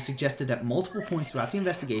it was suggested at multiple points throughout the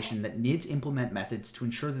investigation that NIDS implement methods to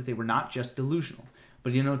ensure that they were not just delusional.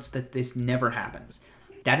 But he notes that this never happens.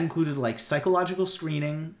 That included like psychological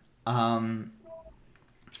screening, doing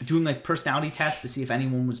like personality tests to see if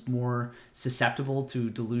anyone was more susceptible to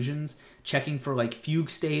delusions, checking for like fugue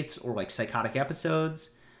states or like psychotic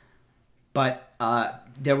episodes. But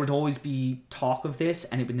there would always be talk of this,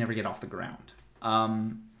 and it would never get off the ground.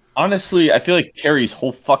 Honestly, I feel like Terry's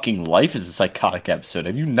whole fucking life is a psychotic episode.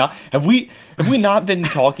 Have we not been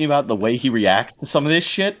talking about the way he reacts to some of this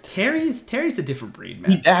shit? Terry's a different breed,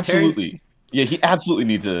 man. He absolutely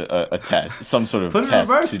needs a test, some sort of test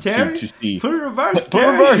reverse, to see. Put it in reverse, Put it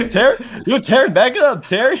in reverse, Terry. Yo, Terry, back it up,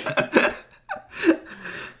 Terry.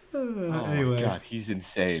 Anyway. My god, he's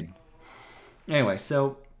insane. Anyway,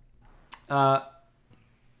 so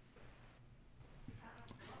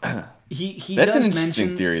he That's does an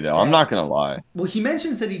interesting theory, though. I'm not gonna lie. Well, he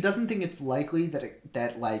mentions that he doesn't think it's likely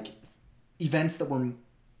that like events that were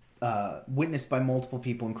witnessed by multiple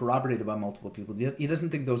people and corroborated by multiple people, he doesn't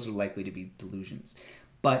think those are likely to be delusions.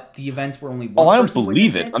 But the events were only one. I don't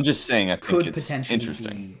believe it. I'm just saying I think it's potentially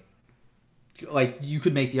interesting. Like you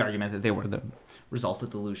could make the argument that they were the result of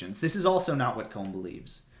delusions. This is also not what Colm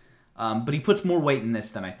believes, but he puts more weight in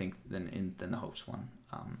this than I think than the hoax one.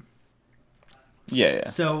 Yeah.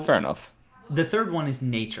 So fair enough. The third one is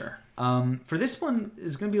nature. For this one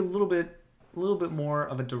is going to be a little bit more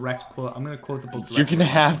of a direct quote. I'm going to quote the book directly. You're going to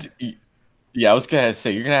have to... Yeah, I was going to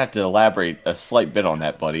say, you're going to have to elaborate a slight bit on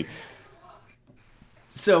that, buddy.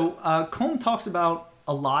 So, Colm talks about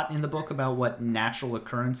a lot in the book about what natural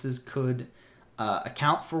occurrences could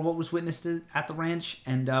account for what was witnessed at the ranch.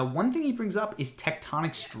 And one thing he brings up is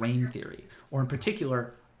tectonic strain theory, or in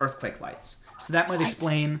particular, earthquake lights. So that might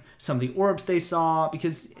explain some of the orbs they saw,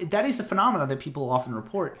 because that is a phenomenon that people often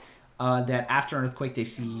report, that after an earthquake they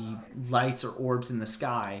see lights or orbs in the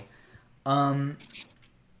sky.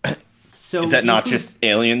 So is that not just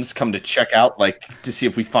aliens come to check out, like to see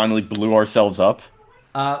if we finally blew ourselves up?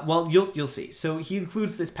 Well, you'll see. So he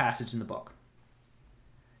includes this passage in the book.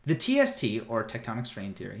 The TST, or tectonic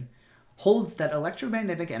strain theory, holds that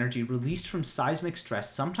electromagnetic energy released from seismic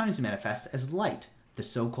stress sometimes manifests as light, the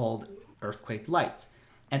so-called earthquake lights,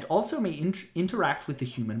 and also may interact with the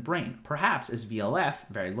human brain, perhaps as VLF,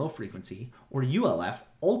 very low frequency, or ULF,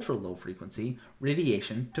 ultra low frequency,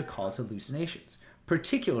 radiation to cause hallucinations,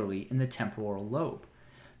 particularly in the temporal lobe.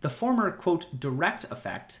 The former, quote, direct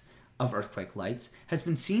effect of earthquake lights has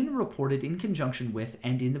been seen and reported in conjunction with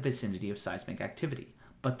and in the vicinity of seismic activity,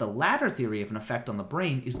 but the latter theory of an effect on the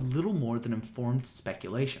brain is little more than informed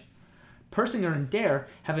speculation. Persinger and Dare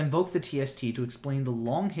have invoked the TST to explain the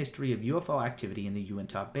long history of UFO activity in the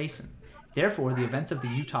Uintah Basin. Therefore, the events of the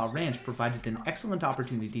Utah Ranch provided an excellent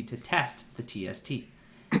opportunity to test the TST.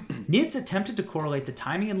 NIDS attempted to correlate the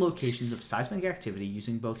timing and locations of seismic activity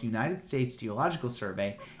using both United States Geological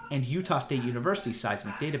Survey and Utah State University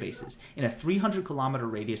seismic databases in a 300-kilometer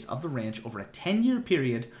radius of the ranch over a 10-year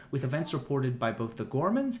period, with events reported by both the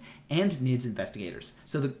Gormans and NIDS investigators.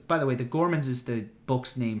 So, by the way, the Gormans is the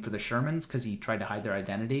book's name for the Shermans because he tried to hide their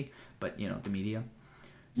identity, but, the media.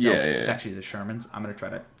 So Yeah, it's actually the Shermans. I'm going to try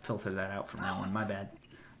to filter that out from now on. My bad.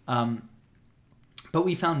 But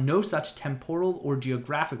we found no such temporal or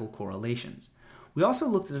geographical correlations. We also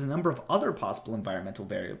looked at a number of other possible environmental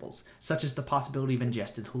variables, such as the possibility of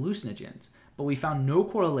ingested hallucinogens, but we found no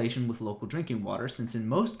correlation with local drinking water since in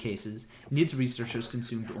most cases, NIDS researchers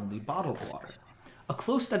consumed only bottled water. A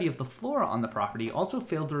close study of the flora on the property also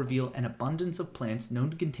failed to reveal an abundance of plants known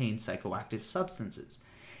to contain psychoactive substances.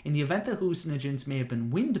 In the event that hallucinogens may have been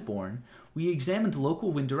wind-borne, we examined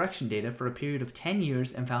local wind direction data for a period of 10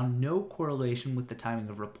 years and found no correlation with the timing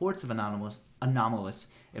of reports of anomalous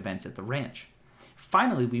events at the ranch.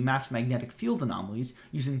 Finally, we mapped magnetic field anomalies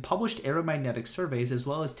using published aeromagnetic surveys as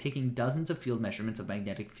well as taking dozens of field measurements of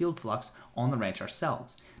magnetic field flux on the ranch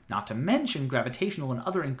ourselves, not to mention gravitational and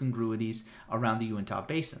other incongruities around the Uintah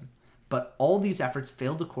Basin. But all these efforts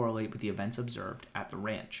failed to correlate with the events observed at the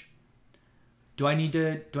ranch. Do I need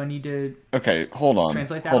to Okay, hold on.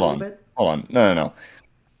 translate that hold a on. little bit? Hold on. No.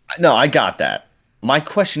 No, I got that. My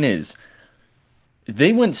question is,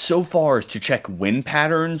 they went so far as to check wind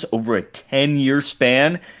patterns over a 10-year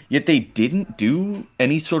span, yet they didn't do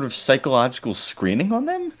any sort of psychological screening on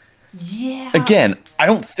them? Yeah. Again, I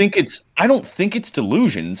don't think it's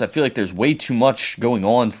delusions. I feel like there's way too much going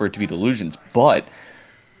on for it to be delusions, but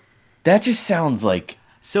that just sounds like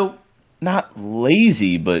So not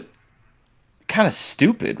lazy, but kind of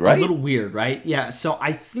stupid, right? a little weird, right? Yeah. So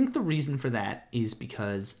I think the reason for that is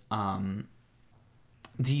because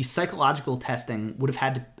the psychological testing would have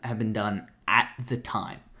had to have been done at the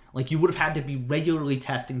time. Like you would have had to be regularly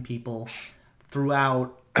testing people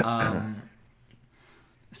throughout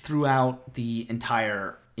throughout the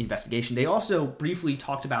entire investigation. They also briefly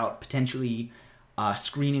talked about potentially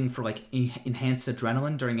screening for like enhanced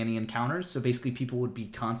adrenaline during any encounters. So basically, people would be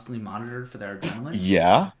constantly monitored for their adrenaline.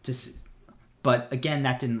 Yeah, But again,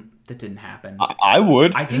 that didn't happen. I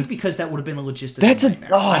would. I think because that would have been a logistical That's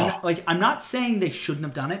nightmare. I'm not saying they shouldn't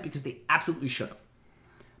have done it because they absolutely should have.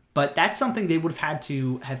 But that's something they would have had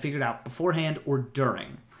to have figured out beforehand or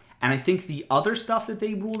during. And I think the other stuff that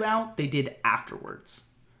they ruled out, they did afterwards.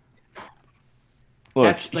 Look,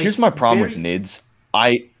 That's, like, here's my problem with very- NIDS.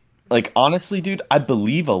 Honestly, dude, I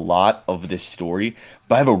believe a lot of this story,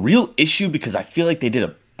 but I have a real issue because I feel like they did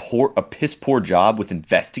a piss poor job with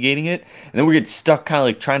investigating it, and then we get stuck kind of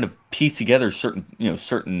like trying to piece together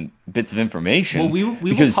certain bits of information. Well, we will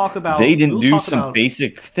because talk about- they we didn't will do talk some about-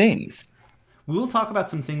 basic things. We will talk about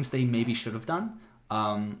some things they maybe should have done.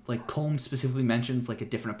 Like Colm specifically mentions like a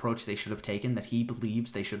different approach they should have taken that he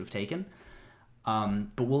believes they should have taken.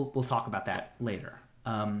 But we'll talk about that later.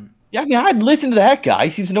 Yeah, I mean, I'd listen to that guy.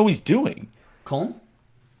 He seems to know what he's doing. Colm?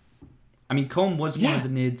 I mean, Colm was one Yeah. of the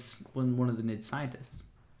NIDS scientists.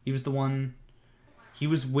 He was the one. He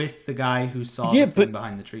was with the guy who saw the thing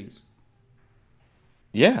behind the trees.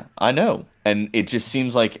 Yeah, I know. And it just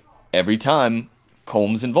seems like every time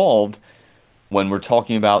Colm's involved, when we're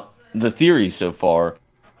talking about the theories so far,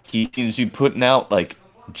 he seems to be putting out like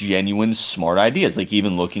genuine smart ideas, like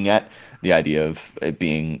even looking at the idea of it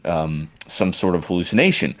being some sort of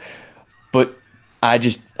hallucination. But I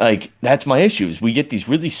just like that's my issue is we get these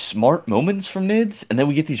really smart moments from NIDS, and then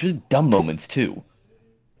we get these really dumb moments too.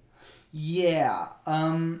 Yeah.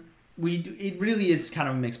 It really is kind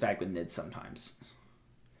of a mixed bag with NIDS sometimes.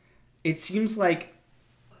 It seems like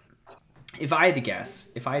if I had to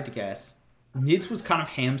guess, NIDS was kind of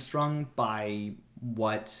hamstrung by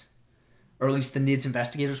what, or at least the NIDS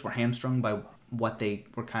investigators were hamstrung by what they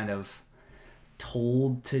were kind of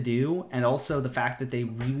told to do, and also the fact that they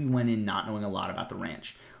really went in not knowing a lot about the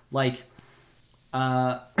ranch. Like,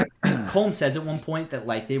 Colm says at one point that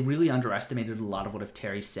like they really underestimated a lot of what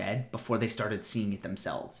Terry said before they started seeing it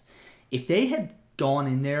themselves. If they had gone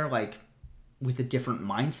in there like with a different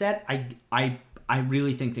mindset, I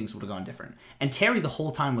really think things would have gone different. And Terry the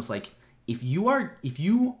whole time was like, if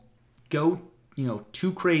you go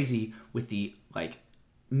too crazy with the like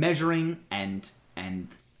measuring and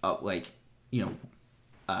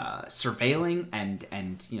surveilling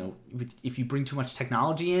and if you bring too much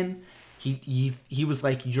technology in, he was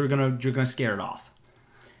like you're gonna scare it off,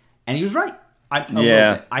 and he was right. I think he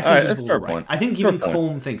was a little right. I think even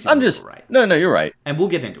Colm thinks he's a little right. No, you're right. And we'll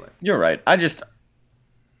get into it. You're right.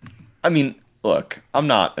 I mean, look, I'm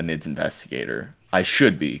not a NIDS investigator. I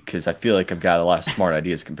should be, because I feel like I've got a lot of smart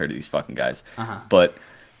ideas compared to these fucking guys. But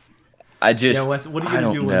I just, yeah, Wes, what are you I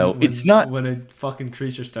gonna don't do know. It's not. when a fucking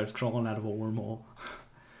creature starts crawling out of a wormhole?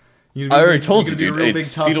 I already told you, dude.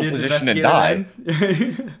 It's fetal position and die.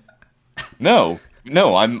 No,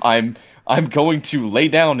 I'm going to lay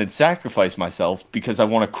down and sacrifice myself because I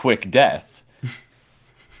want a quick death.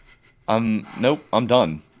 Nope, I'm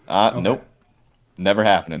done. Okay. Nope. Never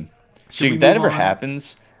happening. Should Jake, we if that move ever on?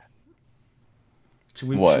 happens, Should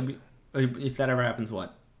we? Should what? we? If that ever happens,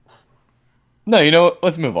 what? No, you know what?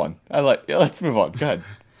 Let's move on. Yeah, let's move on. Go ahead.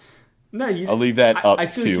 No, you. I'll leave that I up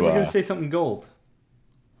feel like you to. were gonna say something gold.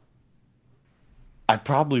 I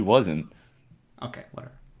probably wasn't. Okay,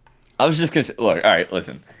 whatever. I was just gonna say, look, all right,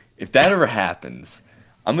 listen. If that ever happens,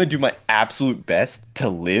 I'm gonna do my absolute best to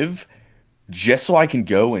live just so I can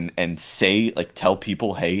go and say, like, tell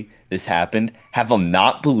people, hey, this happened, have them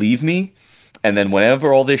not believe me, and then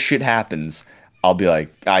whenever all this shit happens, I'll be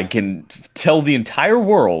like, I can tell the entire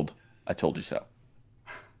world, I told you so.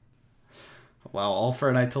 Wow, all for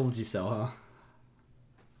an I told you so, huh?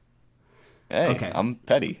 Hey, Okay. I'm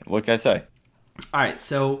petty. What can I say? All right.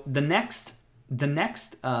 So the next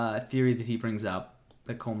theory that he brings up,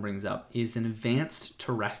 that Colm brings up, is an advanced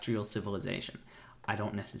terrestrial civilization. I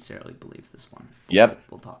don't necessarily believe this one. But Yep.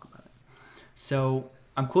 we'll talk about it. So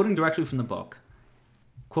I'm quoting directly from the book.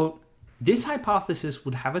 Quote, this hypothesis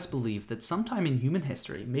would have us believe that sometime in human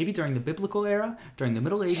history, maybe during the biblical era, during the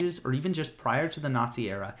Middle Ages, or even just prior to the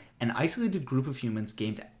Nazi era, an isolated group of humans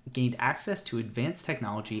gained access to advanced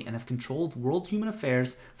technology and have controlled world human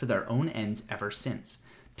affairs for their own ends ever since.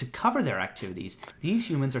 To cover their activities, these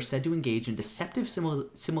humans are said to engage in deceptive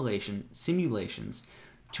simulations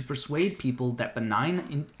to persuade people that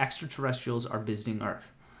benign extraterrestrials are visiting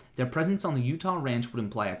Earth. Their presence on the Utah ranch would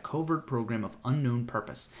imply a covert program of unknown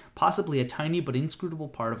purpose, possibly a tiny but inscrutable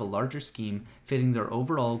part of a larger scheme fitting their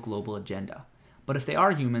overall global agenda. But if they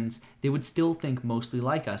are humans, they would still think mostly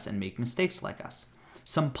like us and make mistakes like us.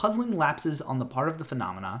 Some puzzling lapses on the part of the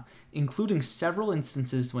phenomena, including several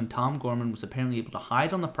instances when Tom Gorman was apparently able to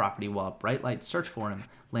hide on the property while a bright light searched for him,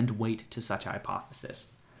 lend weight to such a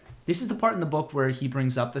hypothesis. This is the part in the book where he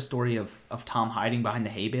brings up the story of Tom hiding behind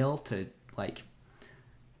the hay bale to, like,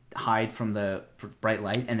 hide from the bright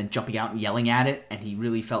light and then jumping out and yelling at it, and he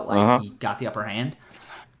really felt like he got the upper hand.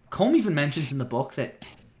 Colm even mentions in the book that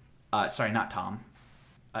sorry, not Tom,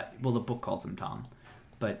 well, the book calls him Tom,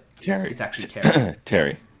 but Terry. it's actually Terry.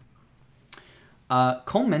 Terry.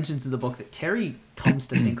 Colm mentions in the book that Terry comes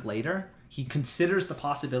to think later, he considers the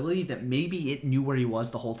possibility that maybe it knew where he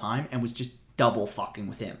was the whole time and was just double fucking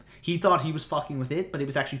with him. He thought he was fucking with it, but it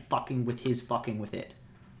was actually fucking with his fucking with it.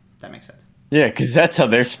 That makes sense. Yeah, because that's how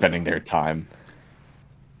they're spending their time.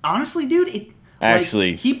 Honestly, dude, it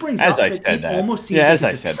Actually, like, he brings as up I that said it that. almost seems Yeah, like as I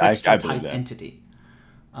it's a said, trickster I believe type that. entity.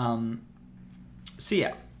 So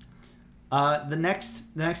yeah, the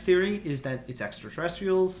next theory is that it's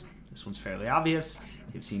extraterrestrials. This one's fairly obvious.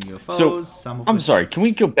 They've seen UFOs. So, Some of I'm which... sorry, can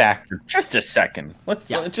we go back for just a second? Let's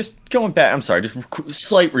just going back. I'm sorry, just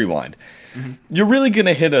slight rewind. Mm-hmm. You're really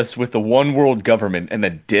gonna hit us with the one world government and the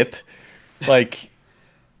dip, like?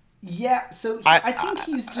 Yeah. So I think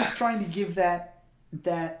he's just trying to give that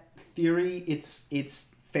theory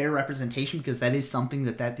its fair representation, because that is something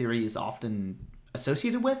that theory is often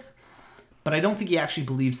associated with. But I don't think he actually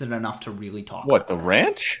believes it enough to really talk. What, about the it.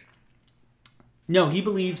 ranch? No, he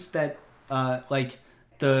believes that like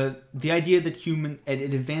the idea that an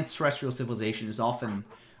advanced terrestrial civilization is often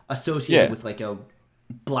associated with like a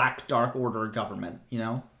black dark order government, you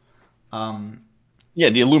know? Yeah,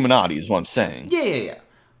 the Illuminati is what I'm saying. Yeah.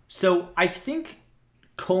 So I think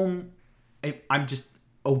Colm, I'm just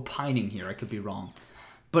opining here, I could be wrong.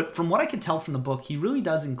 But from what I can tell from the book, he really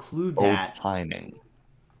does include that. Opining.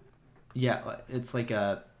 Yeah, it's like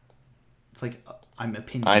I'm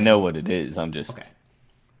opinion. I know what it is. I'm just okay.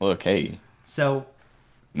 Look, hey. So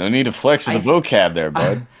no need to flex with the vocab there,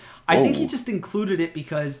 bud. I think he just included it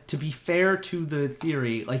because, to be fair to the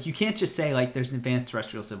theory, like, you can't just say like there's an advanced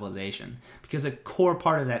terrestrial civilization, because a core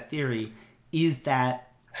part of that theory is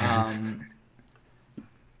that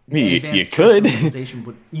you could.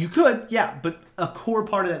 You could, yeah, but a core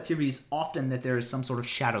part of that theory is often that there is some sort of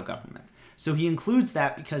shadow government. So he includes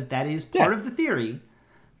that because that is part of the theory,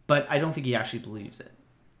 but I don't think he actually believes it.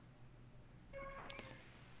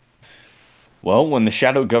 Well, when the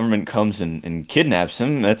shadow government comes and kidnaps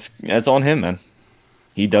him, that's on him, man.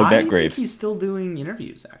 He dug that grave. I think he's still doing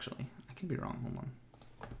interviews, actually. I could be wrong. Hold on.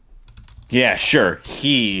 Yeah, sure.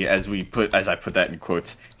 He, as I put that in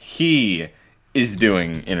quotes, he is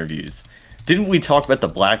doing interviews. Didn't we talk about the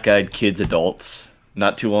black-eyed kids adults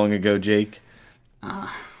not too long ago, Jake? Well,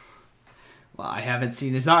 I haven't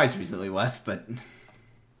seen his eyes recently, Wes, but...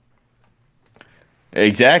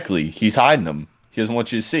 Exactly. He's hiding them. He doesn't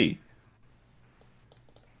want you to see.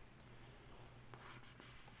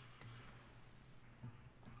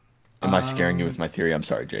 Am I scaring you with my theory? I'm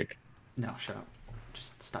sorry, Jake. No, shut up.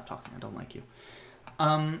 Just stop talking. I don't like you.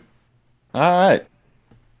 All right.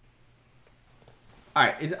 All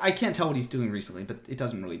right, I can't tell what he's doing recently, but it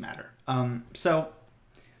doesn't really matter. So,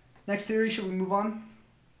 next theory, should we move on?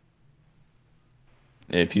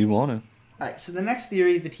 If you want to. All right, so the next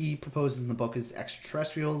theory that he proposes in the book is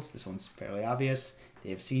extraterrestrials. This one's fairly obvious. They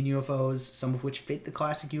have seen UFOs, some of which fit the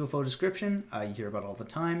classic UFO description you hear about all the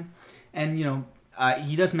time. And,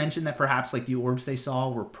 he does mention that perhaps like the orbs they saw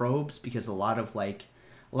were probes, because a lot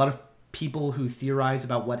of people who theorize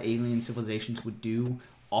about what alien civilizations would do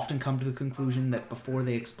often come to the conclusion that before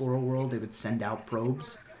they explore a world, they would send out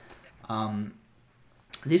probes. The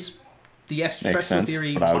extraterrestrial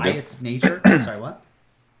theory, by its nature... Sorry, what?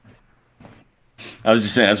 I was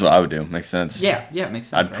just saying that's what I would do. Makes sense. Yeah, it makes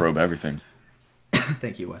sense. I'd probe everything.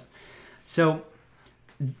 Thank you, Wes. So,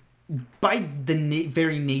 by the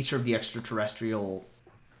very nature of the extraterrestrial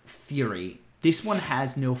theory, this one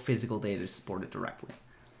has no physical data to support it directly.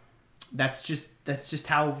 That's just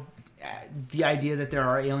how the idea that there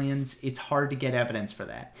are aliens, it's hard to get evidence for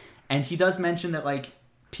that. And he does mention that like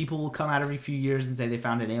people will come out every few years and say they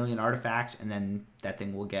found an alien artifact, and then that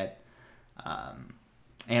thing will get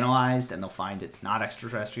analyzed and they'll find it's not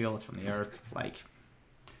extraterrestrial, it's from the Earth.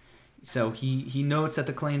 So he notes that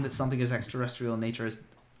the claim that something is extraterrestrial in nature is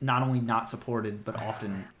not only not supported, but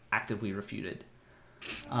often actively refuted.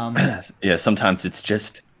 Yeah, sometimes it's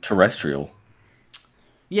just terrestrial.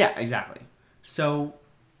 Yeah, exactly. So,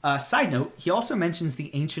 side note, he also mentions the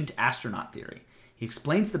ancient astronaut theory. He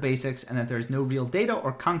explains the basics and that there is no real data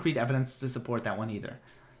or concrete evidence to support that one either.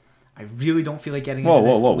 I really don't feel like getting into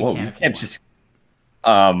this, but we can. You can't just...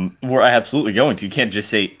 we're absolutely going to. You can't just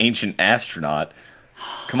say ancient astronaut.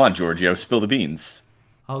 Come on, Giorgio, spill the beans.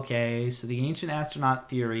 Okay, so the ancient astronaut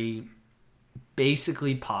theory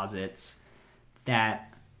basically posits that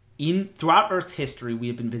throughout Earth's history, we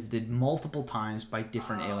have been visited multiple times by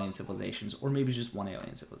different alien civilizations, or maybe just one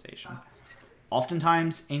alien civilization.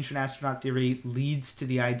 Oftentimes, ancient astronaut theory leads to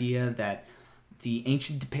the idea that the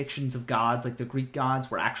ancient depictions of gods, like the Greek gods,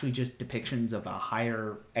 were actually just depictions of a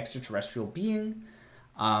higher extraterrestrial being,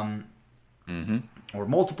 or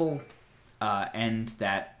multiple, and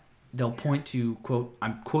that they'll point to, quote,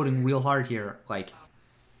 I'm quoting real hard here, like,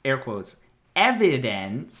 air quotes,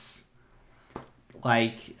 evidence.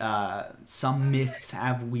 Like, some myths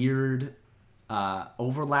have weird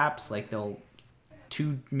overlaps. Like,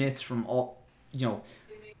 two myths from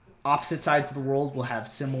opposite sides of the world will have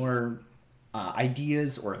similar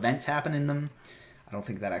ideas or events happen in them. I don't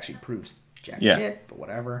think that actually proves jack shit, but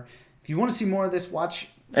whatever. If you want to see more of this, watch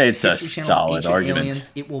it's History a Channel's solid Ancient argument.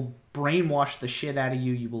 Aliens. It will brainwash the shit out of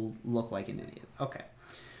you. You will look like an idiot. Okay.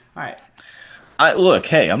 All right.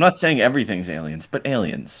 I'm not saying everything's aliens, but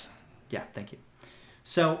aliens. Yeah, thank you.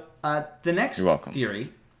 So the next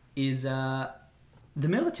theory is the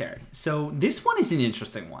military. So this one is an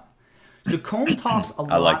interesting one. So Colm talks a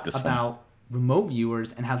lot about remote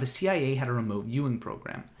viewers and how the CIA had a remote viewing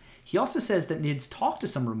program. He also says that NIDS talked to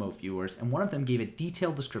some remote viewers, and one of them gave a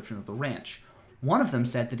detailed description of the ranch. One of them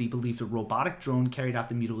said that he believed a robotic drone carried out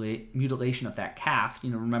the mutilation of that calf.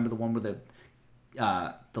 You know, remember the one where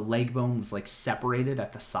the leg bone was like separated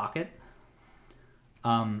at the socket?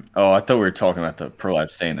 I thought we were talking about the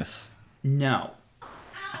prolapse. No.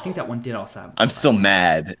 I think that one did also have... I'm still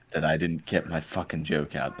mad that I didn't get my fucking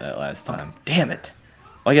joke out that last time. Damn it.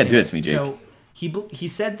 Why you gotta do it to me, Jake? So he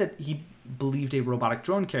said that he believed a robotic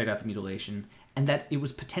drone carried out the mutilation, and that it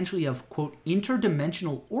was potentially of, quote,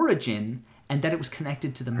 interdimensional origin, and that it was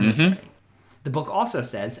connected to the military. The book also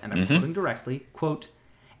says, and I'm quoting directly, quote,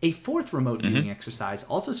 a fourth remote viewing exercise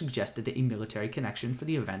also suggested a military connection for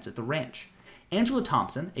the events at the ranch. Angela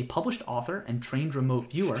Thompson, a published author and trained remote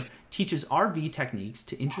viewer, teaches RV techniques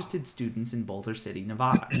to interested students in Boulder City,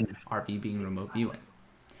 Nevada, RV being remote viewing.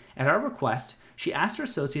 At our request, she asked her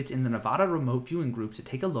associates in the Nevada remote viewing group to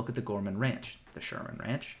take a look at the Gorman Ranch, the Sherman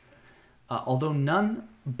Ranch, although none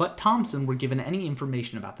but Thompson were given any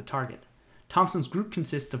information about the target. Thompson's group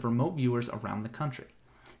consists of remote viewers around the country.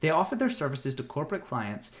 They offer their services to corporate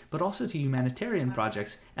clients, but also to humanitarian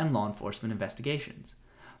projects and law enforcement investigations.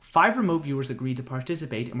 5 remote viewers agreed to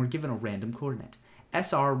participate and were given a random coordinate,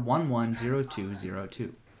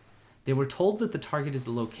 SR110202. They were told that the target is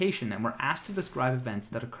the location and were asked to describe events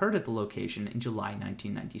that occurred at the location in July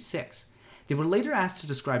 1996. They were later asked to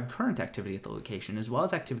describe current activity at the location as well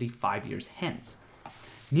as activity 5 years hence.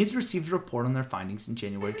 NIDS received a report on their findings in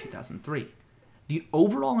January 2003. The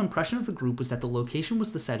overall impression of the group was that the location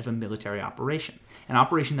was the site of a military operation, an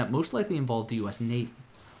operation that most likely involved the U.S. Navy.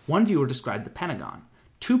 One viewer described the Pentagon.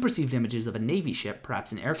 2 perceived images of a Navy ship,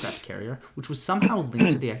 perhaps an aircraft carrier, which was somehow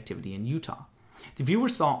linked to the activity in Utah. The viewer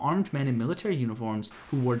saw armed men in military uniforms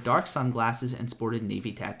who wore dark sunglasses and sported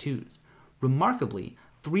Navy tattoos. Remarkably,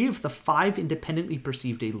 3 of the 5 independently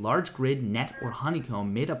perceived a large grid, net, or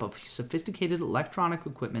honeycomb made up of sophisticated electronic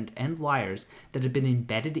equipment and wires that had been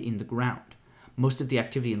embedded in the ground. Most of the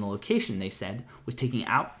activity in the location, they said, was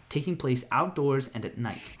taking place outdoors and at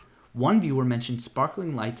night. One viewer mentioned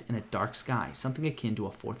sparkling lights in a dark sky, something akin to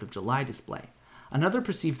a 4th of July display. Another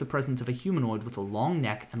perceived the presence of a humanoid with a long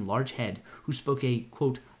neck and large head who spoke a,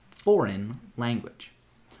 quote, foreign language.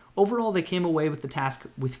 Overall, they came away with the task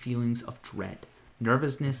with feelings of dread,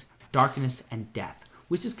 nervousness, darkness, and death,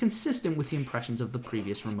 which is consistent with the impressions of the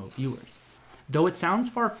previous remote viewers. Though it sounds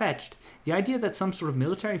far-fetched, the idea that some sort of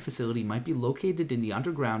military facility might be located in the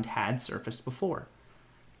underground had surfaced before.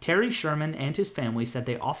 Terry Sherman and his family said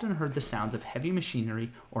they often heard the sounds of heavy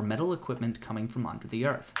machinery or metal equipment coming from under the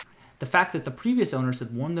earth. The fact that the previous owners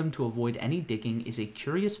had warned them to avoid any digging is a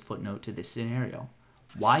curious footnote to this scenario.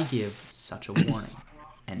 Why give such a warning?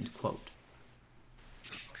 End quote.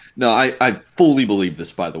 No, I fully believe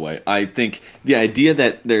this, by the way. I think the idea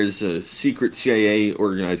that there's a secret CIA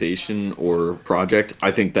organization or project,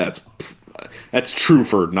 I think that's true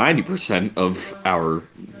for 90% of our,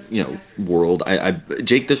 world.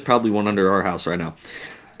 Jake, there's probably one under our house right now.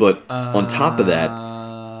 But on top of that...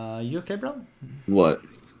 You okay, bro? What?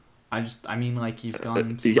 You've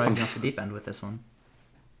gone surprisingly off the deep end with this one.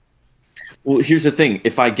 Well, here's the thing.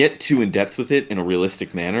 If I get too in-depth with it in a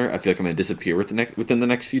realistic manner, I feel like I'm going to disappear within the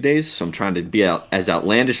next few days. So I'm trying to be as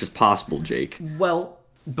outlandish as possible, Jake. Well,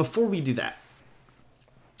 before we do that,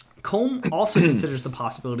 Colm also considers the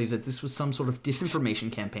possibility that this was some sort of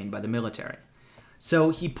disinformation campaign by the military.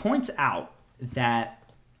 So he points out that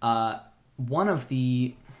one of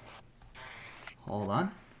the... Hold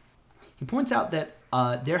on. He points out that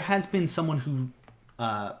there has been someone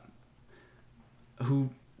who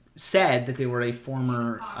said that they were a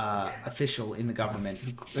former official in the government,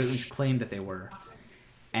 who at least claimed that they were,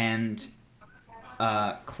 and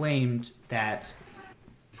claimed that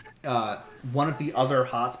one of the other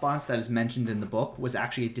hotspots that is mentioned in the book was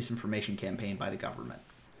actually a disinformation campaign by the government.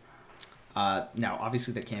 Now,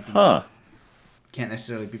 obviously, that can't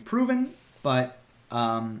necessarily be proven, but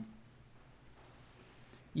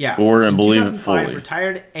yeah. We're going in to believe it 2005, fully.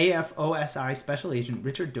 Retired AFOSI Special Agent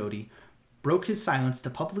Richard Doty broke his silence to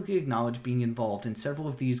publicly acknowledge being involved in several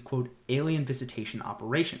of these, quote, alien visitation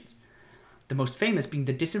operations. The most famous being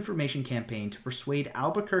the disinformation campaign to persuade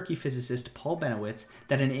Albuquerque physicist Paul Benowitz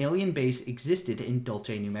that an alien base existed in Dulce,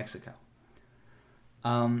 New Mexico.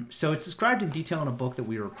 So it's described in detail in a book that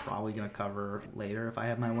we were probably going to cover later if I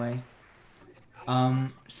have my way.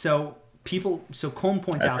 So Colm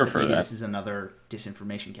points out that maybe this is another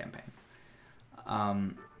disinformation campaign.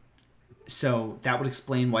 So that would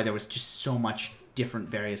explain why there was just so much different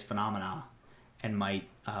various phenomena, and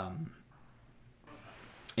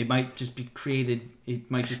it might just be created. It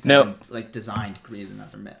might just be designed to create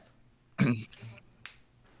another myth.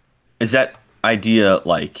 Is that idea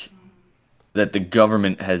that the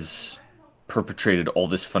government has perpetrated all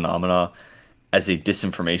this phenomena as a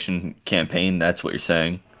disinformation campaign? That's what you're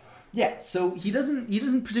saying? Yeah, so he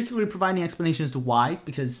doesn't particularly provide any explanation as to why,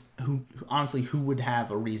 because who would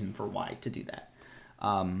have a reason for why to do that?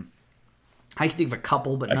 I can think of a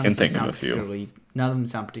couple, but none of them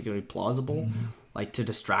sound particularly plausible. Like to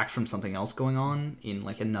distract from something else going on in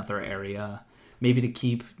another area, maybe to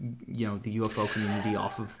keep the UFO community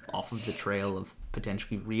off of the trail of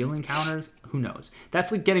potentially real encounters. Who knows?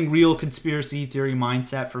 That's getting real conspiracy theory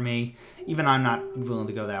mindset for me. Even I'm not willing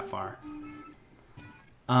to go that far.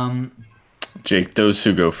 Jake, those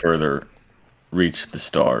who go further reach the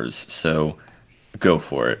stars, so go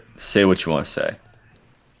for it. Say what you want to say.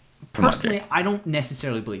 Personally, I don't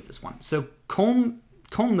necessarily believe this one. So Colm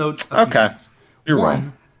notes a few things. You're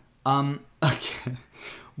wrong. Okay.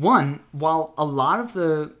 One, while a lot of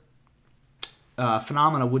the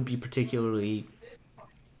phenomena would be particularly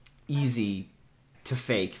easy to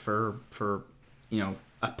fake for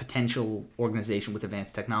a potential organization with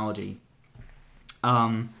advanced technology,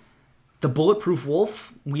 the Bulletproof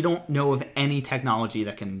Wolf, we don't know of any technology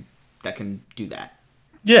that can do that.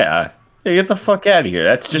 Yeah. Hey, get the fuck out of here.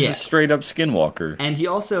 That's just a straight up Skinwalker. And he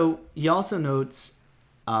also notes,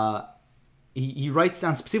 he writes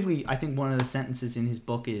down specifically, I think one of the sentences in his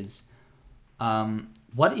book is,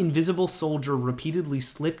 what invisible soldier repeatedly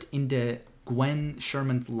slipped into Gwen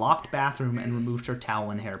Sherman's locked bathroom and removed her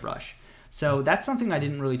towel and hairbrush? So that's something I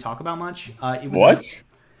didn't really talk about much. What?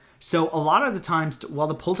 So a lot of the times, while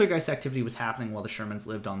the poltergeist activity was happening while the Shermans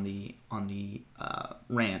lived on the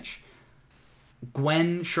ranch,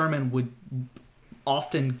 Gwen Sherman would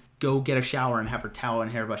often go get a shower and have her towel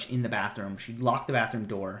and hairbrush in the bathroom. She'd lock the bathroom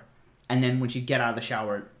door, and then when she'd get out of the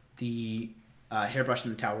shower, the hairbrush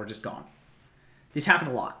and the towel were just gone. This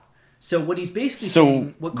happened a lot. So what he's basically So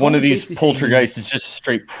saying, what one Colm of is these basically saying poltergeists is just a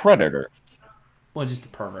straight predator. well, just a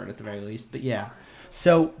pervert at the very least. But yeah.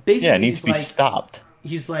 So Yeah, basically, it needs to be stopped.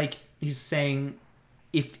 he's saying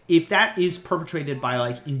if that is perpetrated by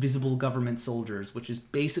like invisible government soldiers, which is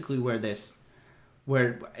basically where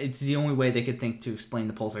it's the only way they could think to explain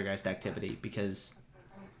the poltergeist activity, because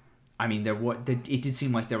I mean it did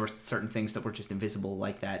seem like there were certain things that were just invisible,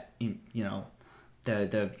 like that, you know,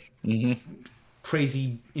 the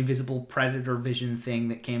crazy invisible predator vision thing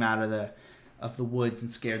that came out of the woods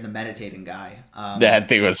and scared the meditating guy. That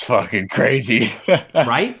thing was fucking crazy.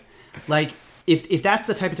 Right? Like, if that's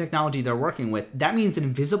the type of technology they're working with, that means an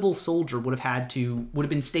invisible soldier would have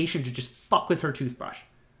been stationed to just fuck with her toothbrush.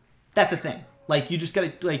 That's a thing. Like, you just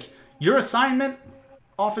gotta, like, your assignment,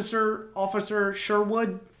 Officer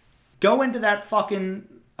Sherwood, go into that fucking,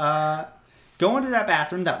 go into that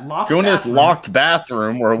bathroom, that locked Go into this bathroom, locked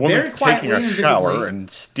bathroom where a woman's very quietly taking a and shower invisibly,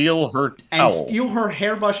 and steal her towel. and steal her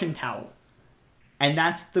hairbrush and towel. And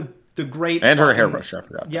that's the great... And her hairbrush, I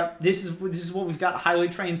forgot. Yep, this is what we've got highly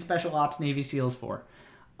trained special ops Navy SEALs for.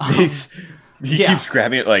 He keeps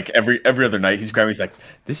grabbing it like every other night. He's grabbing. He's like,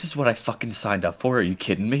 "This is what I fucking signed up for. Are you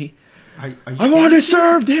kidding me? Are you I want to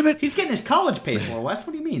serve. Damn it!" He's getting his college paid for, Wes.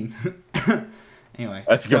 What do you mean? Anyway,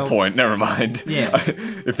 That's a good point. Never mind. Yeah.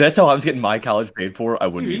 If that's how I was getting my college paid for, I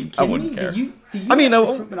wouldn't. I wouldn't care. The U.S. I mean,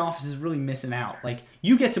 recruitment office is really missing out. Like,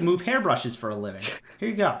 you get to move hairbrushes for a living. Here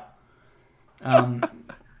you go.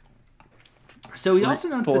 So he also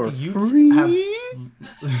notes that the Utes have.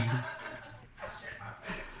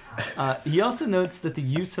 He also notes that the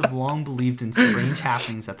Utes have long believed in strange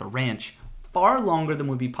happenings at the ranch, far longer than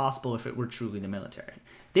would be possible if it were truly the military.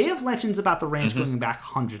 They have legends about the ranch going back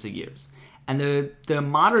hundreds of years, and the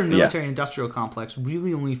modern military-industrial complex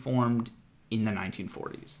really only formed in the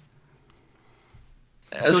 1940s.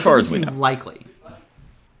 As far as we know, likely.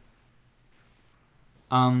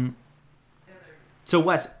 So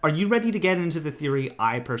Wes, are you ready to get into the theory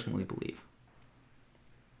I personally believe?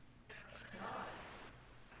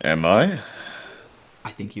 am I?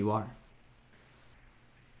 I think you are.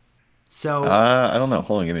 So, I don't know.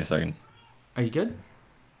 Hold on, give me a second. are you good?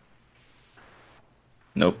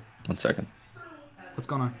 Nope. 1 second. What's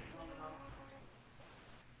going on?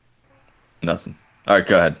 Nothing. All right,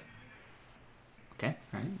 go ahead. Okay,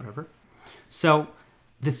 all right, whatever. So,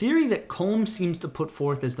 the theory that Colm seems to put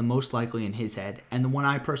forth as the most likely in his head, and the one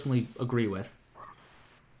I personally agree with,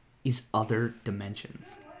 is other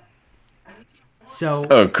dimensions. So,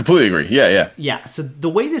 Oh, completely agree. Yeah. yeah, so the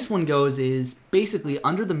way this one goes is basically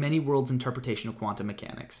under the many worlds interpretation of quantum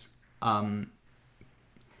mechanics.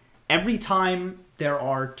 Every time there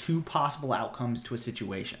are two possible outcomes to a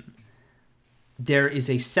situation, there is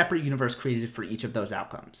a separate universe created for each of those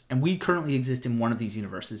outcomes. And we currently exist in one of these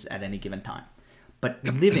universes at any given time. But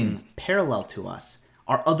living parallel to us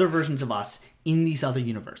are other versions of us in these other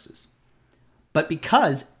universes. But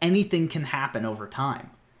because anything can happen over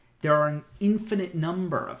time, there are an infinite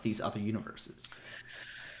number of these other universes.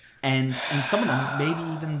 And in some of them, maybe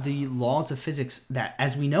even the laws of physics that,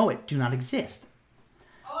 as we know it, do not exist.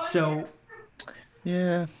 So,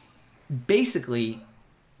 Yeah. basically,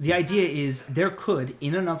 the idea is there could,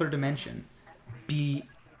 in another dimension, be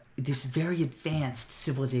this very advanced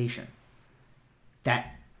civilization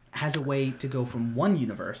that has a way to go from one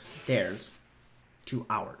universe, theirs, to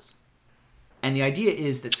ours. And the idea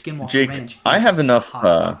is that Skinwalker Jake, Ranch is I have enough, a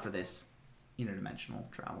hotspot for this interdimensional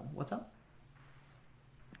travel. What's up?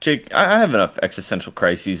 Jake, I have enough existential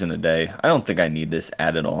crises in a day. I don't think I need this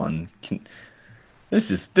added on.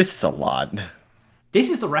 This is a lot. This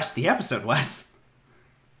is the rest of the episode, Wes.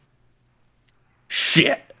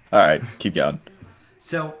 Shit. All right, keep going.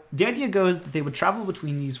 So the idea goes that they would travel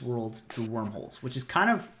between these worlds through wormholes, which is kind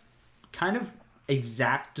of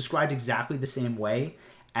described exactly the same way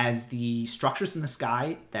as the structures in the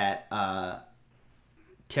sky that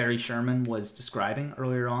Terry Sherman was describing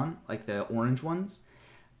earlier on, like the orange ones,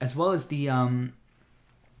 as well as the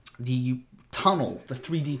tunnel, the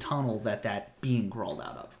 3D tunnel that being crawled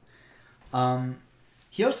out of.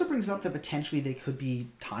 He also brings up that potentially they could be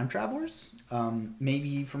time travelers,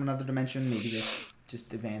 maybe from another dimension, maybe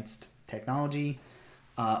just advanced technology.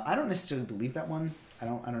 I don't necessarily believe that one. I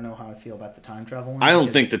don't know how I feel about the time travel one. I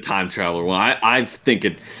don't think the time traveler one. I think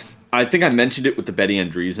I mentioned it with the Betty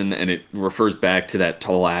Andreessen, and it refers back to that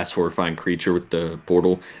tall ass horrifying creature with the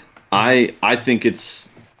portal. I think it's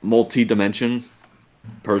multi-dimension,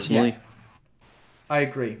 personally. Yeah. I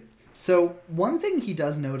agree. So one thing he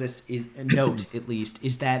does note at least,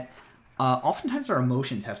 is that oftentimes our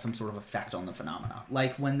emotions have some sort of effect on the phenomena.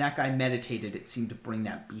 Like when that guy meditated, it seemed to bring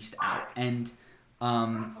that beast out. And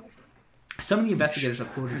Some of the investigators are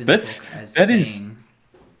quoted in That's- the book as that saying... is-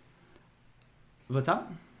 What's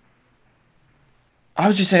up? I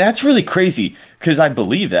was just saying that's really crazy because I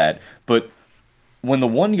believe that, but when the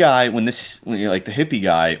one guy, when like the hippie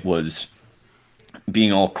guy was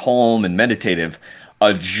being all calm and meditative,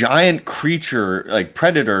 a giant creature, like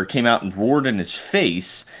predator, came out and roared in his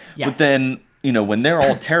face. Yeah. But then, when they're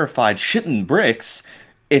all terrified, shitting bricks,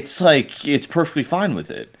 it's like it's perfectly fine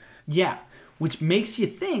with it. Yeah, which makes you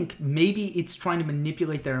think maybe it's trying to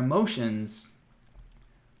manipulate their emotions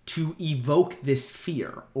to evoke this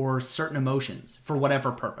fear or certain emotions for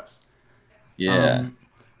whatever purpose. Yeah.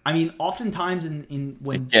 I mean, oftentimes in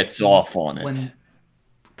when It gets off on it. when,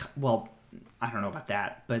 well, I don't know about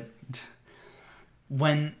that, but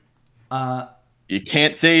when You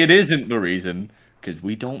can't say it isn't the reason because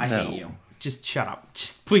we don't I know. hate you, just shut up.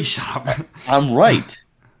 Just please shut up. I'm right.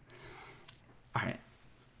 All right.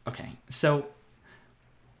 Okay. So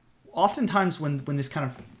oftentimes when this kind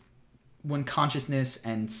of when consciousness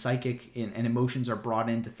and psychic and emotions are brought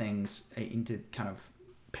into things, into kind of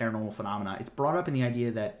paranormal phenomena, it's brought up in the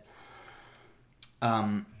idea that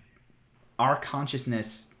our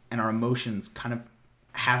consciousness and our emotions kind of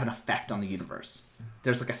have an effect on the universe.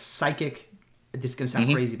 There's like a psychic, this is going to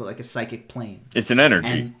sound crazy, but like a psychic plane. It's an energy.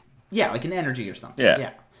 And yeah, like an energy or something.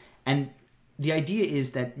 Yeah. And the idea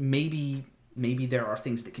is that maybe there are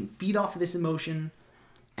things that can feed off of this emotion,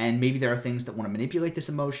 and maybe there are things that want to manipulate this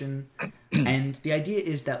emotion. And the idea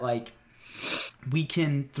is that like we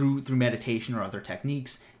can through meditation or other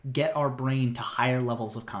techniques get our brain to higher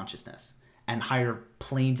levels of consciousness and higher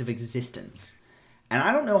planes of existence. And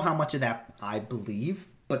I don't know how much of that I believe,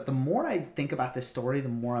 but the more I think about this story, the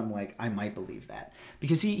more I'm like, I might believe that.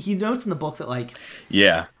 Because he notes in the book that like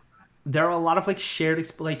Yeah. there are a lot of like shared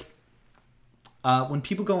when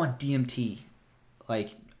people go on DMT,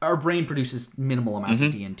 like our brain produces minimal amounts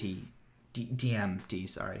of DMT,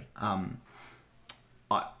 sorry,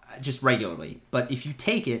 just regularly. But if you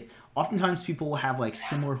take it, oftentimes people will have like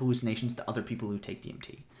similar hallucinations to other people who take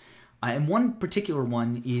DMT. And one particular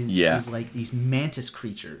one is like these mantis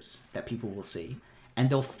creatures that people will see. And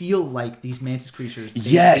they'll feel like these mantis creatures,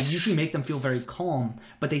 they usually make them feel very calm,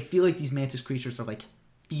 but they feel like these mantis creatures are like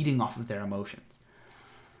feeding off of their emotions.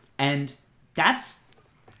 And that's...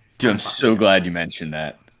 Dude, I'm so glad you mentioned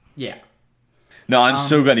that. Yeah. No, I'm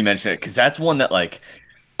so glad you mentioned it because that's one that like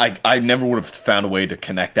I never would have found a way to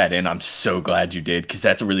connect that in. I'm so glad you did because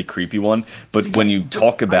that's a really creepy one. But when you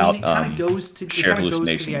talk about it kind of goes to shared the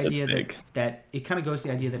hallucinations, idea that's big. that it kind of goes to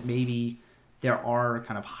the idea that maybe there are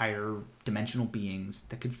kind of higher dimensional beings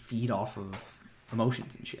that could feed off of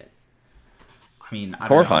emotions and shit. I mean, I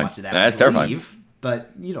don't know how much of that That's I terrifying. believe,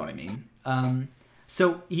 but you know what I mean.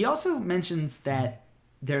 So he also mentions that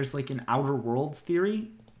there's like an outer worlds theory,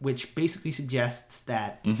 which basically suggests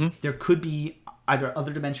that there could be either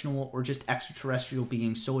other dimensional or just extraterrestrial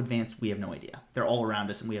beings so advanced we have no idea. They're all around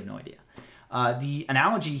us and we have no idea. The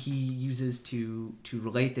analogy he uses to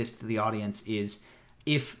relate this to the audience is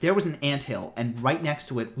if there was an anthill and right next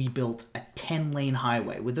to it we built a 10-lane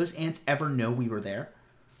highway, would those ants ever know we were there?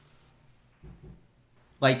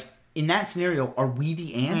 Like, in that scenario, are we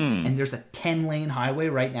the ants and there's a 10-lane highway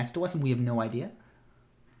right next to us and we have no idea?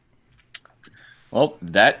 Well,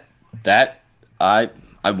 that I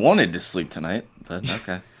wanted to sleep tonight, but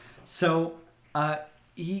okay. So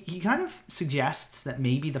he kind of suggests that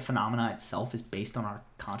maybe the phenomena itself is based on our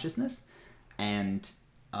consciousness and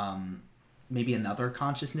maybe another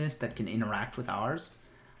consciousness that can interact with ours.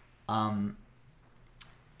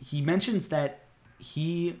 He mentions that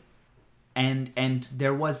he and it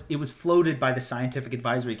was floated by the Scientific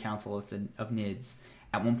Advisory Council of NIDS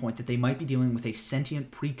at one point that they might be dealing with a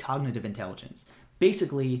sentient precognitive intelligence.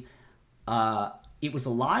 Basically, it was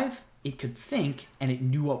alive, it could think, and it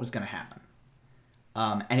knew what was going to happen.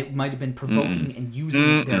 And it might have been provoking and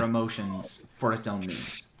using their emotions for its own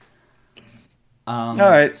means. All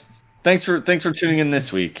right. Thanks for tuning in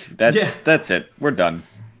this week. That's it. We're done.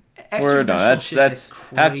 We're done. That's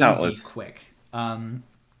half countless. Quick.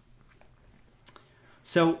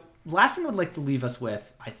 So, last thing I'd like to leave us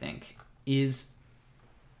with, I think, is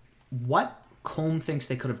what Colm thinks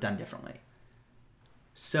they could have done differently.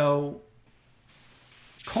 So,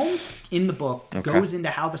 Colm, in the book, goes into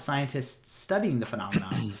how the scientists studying the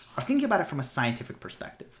phenomenon are thinking about it from a scientific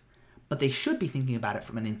perspective, but they should be thinking about it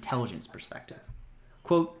from an intelligence perspective.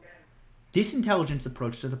 Quote, "This intelligence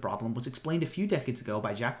approach to the problem was explained a few decades ago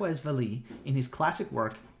by Jacques Vallée in his classic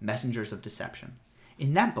work, Messengers of Deception.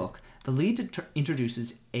 In that book, Vallée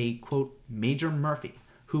introduces a, quote, Major Murphy,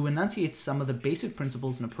 who enunciates some of the basic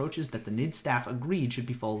principles and approaches that the NIDS staff agreed should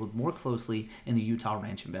be followed more closely in the Utah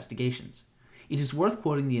Ranch investigations. It is worth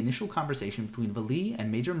quoting the initial conversation between Valee and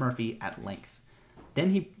Major Murphy at length.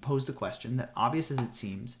 Then he posed a question that, obvious as it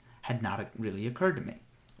seems, had not really occurred to me.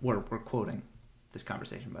 We're quoting this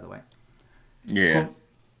conversation, by the way. Yeah. Quote,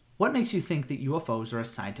 what makes you think that UFOs are a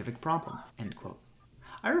scientific problem? End quote.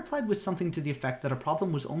 I replied with something to the effect that a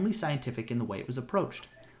problem was only scientific in the way it was approached.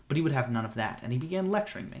 But he would have none of that, and he began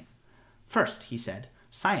lecturing me. First, he said,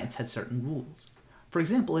 science has certain rules. For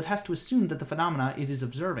example, it has to assume that the phenomena it is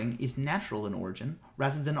observing is natural in origin,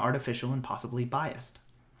 rather than artificial and possibly biased.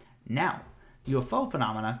 Now, the UFO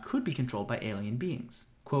phenomena could be controlled by alien beings.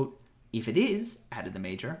 Quote, if it is, added the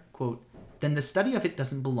Major, quote, then the study of it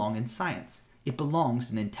doesn't belong in science. It belongs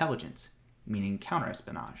in intelligence, meaning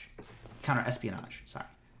counterespionage.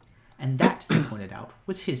 And that, he pointed out,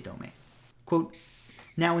 was his domain. Quote,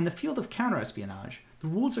 now, in the field of counterespionage, the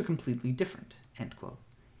rules are completely different, end quote.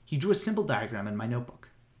 He drew a simple diagram in my notebook.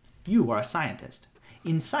 You are a scientist.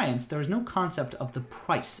 In science, there is no concept of the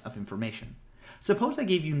price of information. Suppose I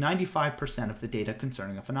gave you 95% of the data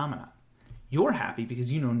concerning a phenomenon. You're happy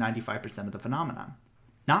because you know 95% of the phenomenon.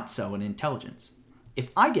 Not so in intelligence. If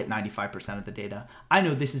I get 95% of the data, I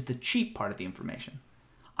know this is the cheap part of the information.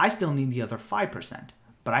 I still need the other 5%,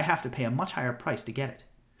 but I have to pay a much higher price to get it.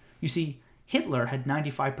 You see, Hitler had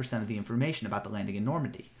 95% of the information about the landing in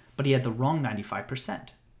Normandy, but he had the wrong 95%.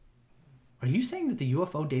 Are you saying that the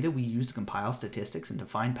UFO data we use to compile statistics and to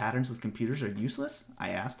find patterns with computers are useless? I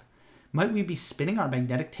asked. Might we be spinning our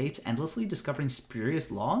magnetic tapes endlessly, discovering spurious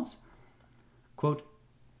laws? Quote,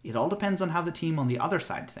 it all depends on how the team on the other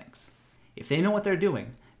side thinks. If they know what they're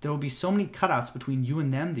doing, there will be so many cutouts between you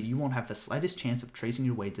and them that you won't have the slightest chance of tracing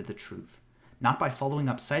your way to the truth. Not by following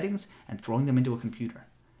up sightings and throwing them into a computer.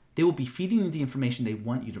 They will be feeding you the information they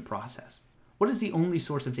want you to process. What is the only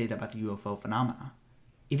source of data about the UFO phenomena?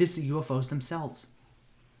 It is the UFOs themselves.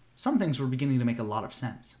 Some things were beginning to make a lot of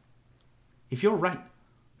sense. If you're right,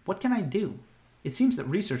 what can I do? It seems that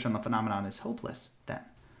research on the phenomenon is hopeless, then.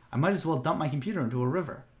 I might as well dump my computer into a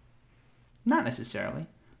river. Not necessarily,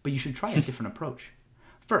 but you should try a different approach.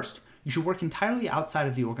 First, you should work entirely outside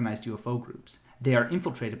of the organized UFO groups. They are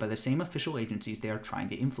infiltrated by the same official agencies they are trying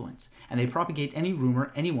to influence, and they propagate any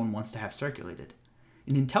rumor anyone wants to have circulated.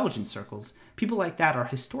 In intelligence circles, people like that are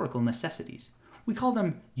historical necessities. We call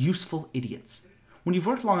them useful idiots. When you've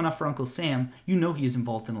worked long enough for Uncle Sam, you know he is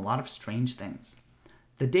involved in a lot of strange things.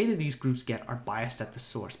 The data these groups get are biased at the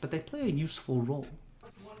source, but they play a useful role.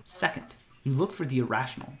 Second, you look for the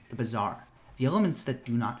irrational, the bizarre, the elements that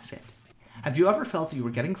do not fit. Have you ever felt that you were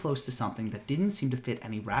getting close to something that didn't seem to fit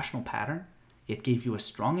any rational pattern, yet gave you a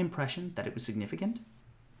strong impression that it was significant?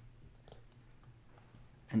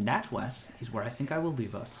 And that, Wes, is where I think I will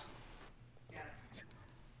leave us.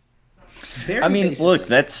 I mean,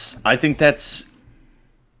 look, I think that's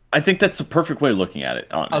the perfect way of looking at it,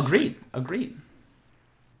 honestly. Agreed.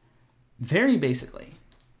 Very basically,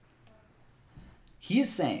 he is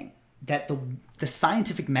saying that the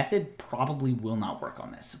scientific method probably will not work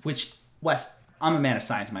on this, which, Wes, I'm a man of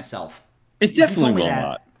science myself. It definitely will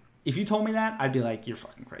not. If you told me that, I'd be like, you're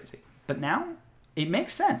fucking crazy. But now, it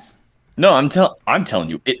makes sense. No, I'm telling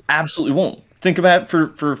you, it absolutely won't. Think about it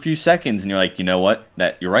for a few seconds, and you're like, you know what?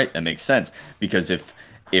 You're right. That makes sense. Because if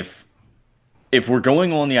we're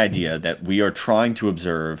going on the idea that we are trying to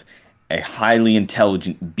observe a highly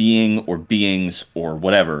intelligent being or beings or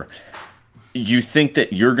whatever, you think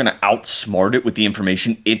that you're gonna outsmart it with the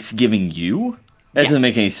information it's giving you? That doesn't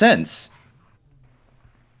make any sense.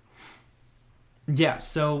 Yeah.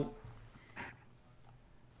 So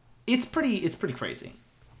it's pretty crazy.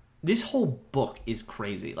 This whole book is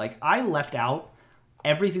crazy. Like, I left out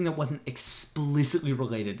everything that wasn't explicitly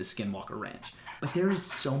related to Skinwalker Ranch. But there is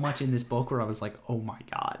so much in this book where I was like, oh my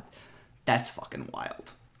god, that's fucking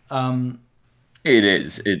wild. It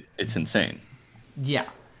is. It's insane. Yeah.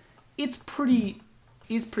 It's pretty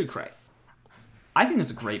cray. I think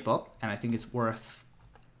it's a great book, and I think it's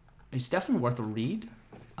definitely worth a read.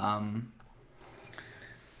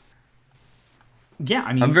 Yeah,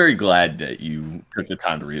 I mean, I'm very glad that you took the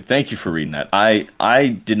time to read it. Thank you for reading that. I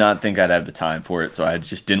did not think I'd have the time for it, so I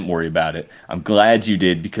just didn't worry about it. I'm glad you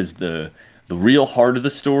did, because the real heart of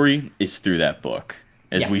the story is through that book,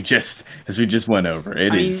 as we just went over.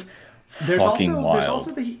 It is fucking wild. There's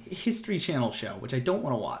also the History Channel show, which I don't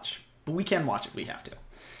want to watch, but we can watch if we have to.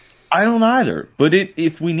 I don't either, but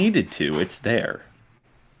if we needed to, it's there.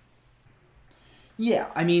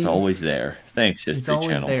 Yeah, I mean, it's always there. Thanks, History Channel.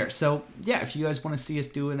 It's always there. So, yeah, if you guys want to see us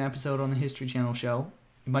do an episode on the History Channel show,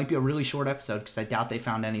 it might be a really short episode, because I doubt they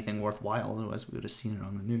found anything worthwhile, otherwise we would have seen it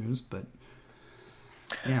on the news, but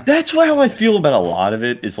yeah. That's how I feel about a lot of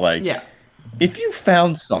it, is like, yeah, if you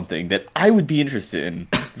found something that I would be interested in,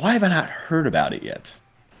 Why have I not heard about it yet?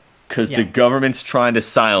 Because Yeah. the government's trying to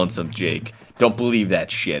silence them, Jake. Don't believe that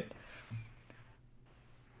shit.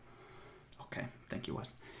 Okay, thank you,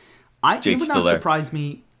 Wes. It Jake's would still not there. surprise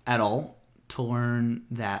me at all to learn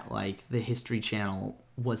that like the History Channel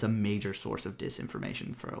was a major source of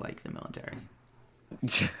disinformation for like the military.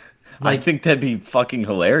 I Like, think that'd be fucking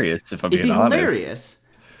hilarious if I'm it'd being be honest. hilarious,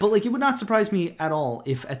 but like it would not surprise me at all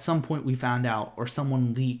if at some point we found out or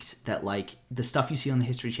someone leaked that like the stuff you see on the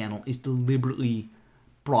History Channel is deliberately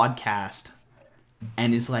broadcast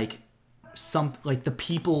and is like the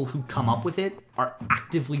people who come up with it are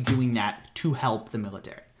actively doing that to help the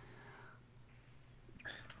military.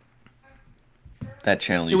 That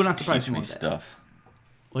channel would used not to surprise teach me me one bit. stuff.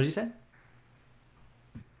 What did you say?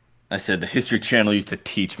 I said the History Channel used to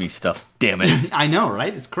teach me stuff. Damn it. I know,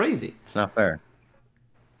 right? It's crazy. It's not fair.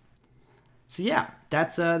 So yeah,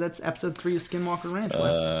 that's episode 3 of Skinwalker Ranch.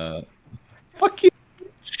 Wes. Fuck you.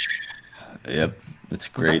 Yep, it's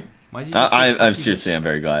great. Why did you just say I'm fuck you, seriously, bitch? I'm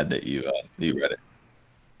very glad that you read it.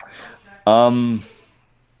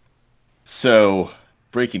 So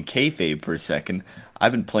breaking kayfabe for a second,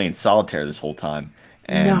 I've been playing solitaire this whole time,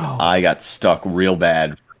 and No. I got stuck real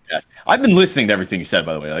bad. Yes. I've been listening to everything you said,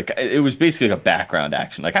 by the way. Like it was basically like a background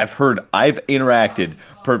action. Like I've interacted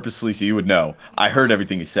purposely so you would know. I heard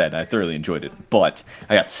everything you said, and I thoroughly enjoyed it. But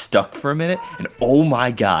I got stuck for a minute, and oh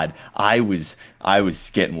my god, I was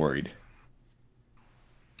getting worried.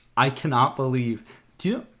 I cannot believe.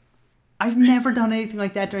 I've never done anything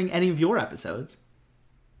like that during any of your episodes.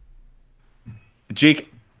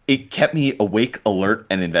 Jake, it kept me awake, alert,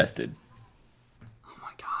 and invested. Oh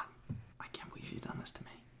my god. I can't believe you've done this to me.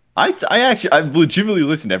 I legitimately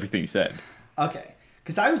listened to everything you said. Okay.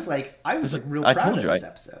 Because I was real I proud told of you, this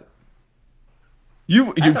episode. You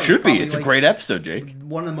thought it was should be. probably, It's a like, great episode, Jake.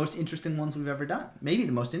 One of the most interesting ones we've ever done. Maybe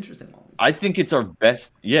the most interesting one. I think it's our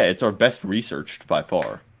best. Yeah, it's our best researched by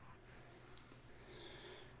far.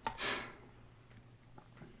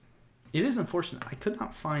 It is unfortunate. I could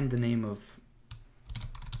not find the name of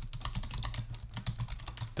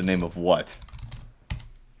The name of what?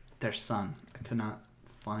 their son. I could not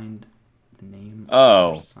find the name Oh.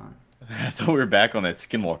 of their son. I thought we were back on that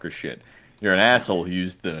Skinwalker shit. You're an asshole who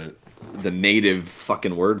used the native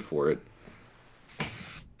fucking word for it.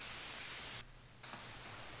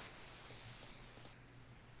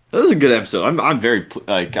 That was a good episode. I'm very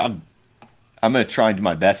I'm gonna try and do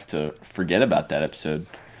my best to forget about that episode,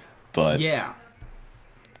 but Yeah.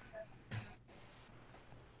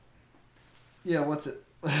 Yeah, what's it?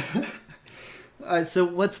 So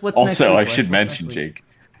what's next also week, I Wes? should What's mention, next week? Jake.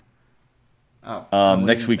 Oh. What were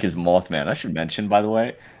Next you week gonna is say? Mothman. I should mention, by the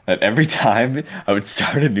way, that every time I would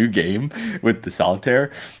start a new game with the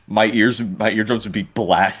solitaire, my eardrums would be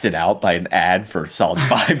blasted out by an ad for a solid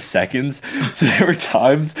 5 seconds. So there were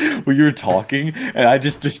times when you were talking, and I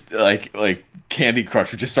just like Candy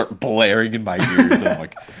Crush would just start blaring in my ears. And I'm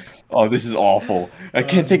like, oh, this is awful. I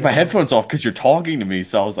can't take my headphones off because you're talking to me.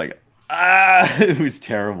 So I was like, it was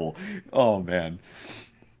terrible. Oh man.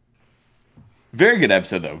 Very good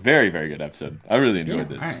episode, though. Very, very good episode. I really enjoyed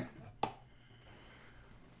this. All right.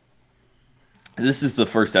 This is the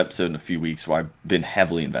first episode in a few weeks where I've been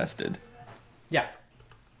heavily invested. Yeah.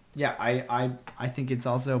 Yeah, I think it's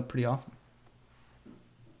also pretty awesome.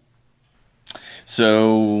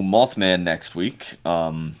 So, Mothman next week.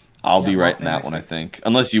 I'll be writing Mothman that next one, I week. think.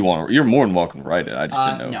 Unless you want to. You're more than welcome to write it. I just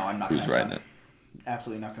didn't know No, I'm not who's gonna have writing time. it.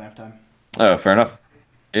 Absolutely not gonna have time. Oh, fair enough.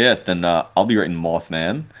 Yeah, then I'll be writing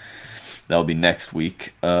Mothman. That'll be next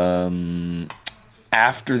week.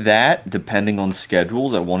 After that, depending on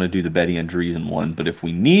schedules, I want to do the Betty Andreessen one. But if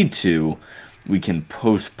we need to, we can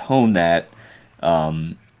postpone that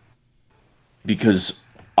because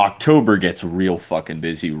October gets real fucking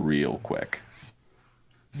busy real quick.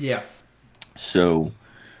 Yeah. So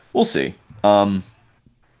we'll see. Because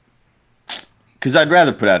I'd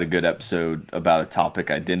rather put out a good episode about a topic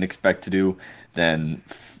I didn't expect to do than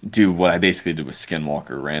do what I basically did with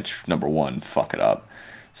Skinwalker Ranch #1, fuck it up.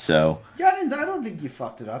 So Yeah, I don't think you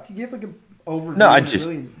fucked it up. You gave like an overview. No, I and it just-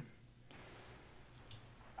 really...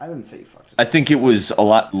 I didn't say you fucked it I up. think it was a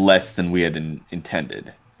lot less than we had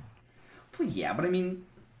intended. Well, yeah, but I mean,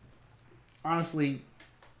 honestly,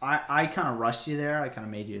 I kind of rushed you there. I kind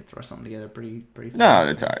of made you throw something together pretty No, fast.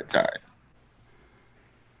 it's alright. It's alright.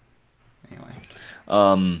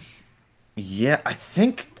 Anyway. Yeah, I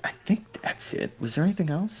think that's it. Was there anything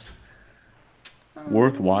else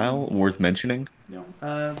worthwhile, worth mentioning? No.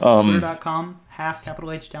 Twitter.com, half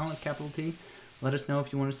capital H talent is capital T. Let us know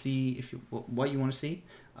if you want to see what you want to see.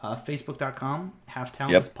 Facebook.com, half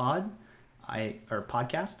talent Yep. is pod, or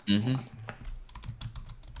podcast. Mm-hmm.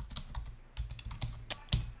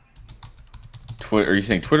 Twitter? Are you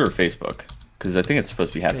saying Twitter or Facebook? Because I think it's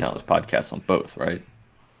supposed to be Half Talentless Podcast on both, right?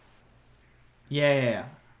 Yeah.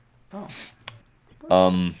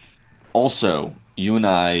 Oh. Also, you and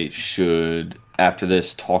I should, after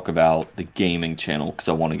this, talk about the gaming channel because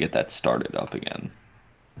I want to get that started up again.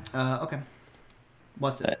 Okay.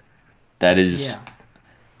 What's it? That is Yeah.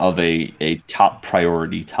 of a top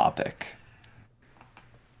priority topic.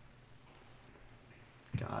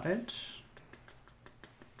 Got it.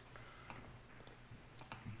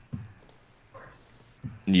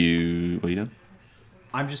 What are you doing?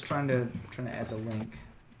 I'm just trying to add the link.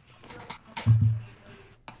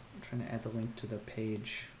 Trying to add the link to the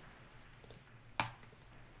page.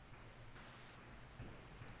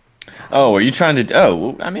 Oh, are you trying to? Oh,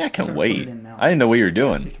 well, I mean, I can Trying to put it wait. in now. I didn't know what you were You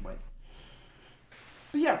doing. can wait.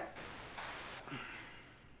 But yeah.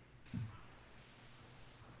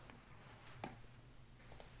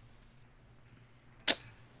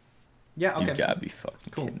 Yeah. Okay. You gotta be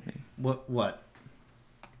fucking Cool. kidding me. What?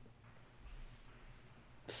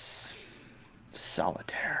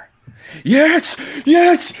 Solitaire. Yes!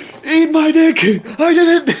 Eat my dick! I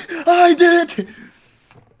did it!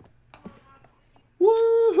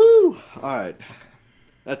 Woohoo! Alright.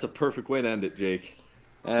 That's a perfect way to end it, Jake.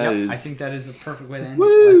 I think that is the perfect way to end it.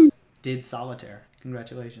 Woo! Wes did Solitaire.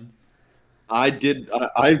 Congratulations.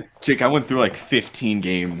 Jake, I went through like 15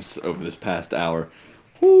 games over this past hour.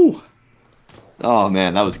 Whew. Oh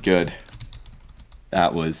man, that was good.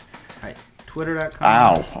 That was. Alright. Twitter.com.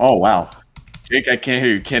 Ow. Oh wow. Jake, I can't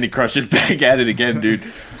hear you. Candy Crush is back at it again, dude.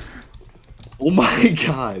 Oh my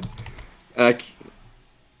god.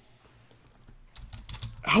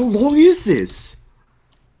 How long is this?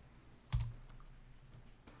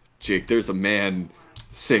 Jake, there's a man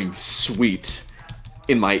saying sweet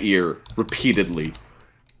in my ear repeatedly.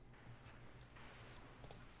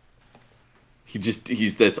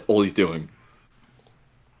 That's all he's doing.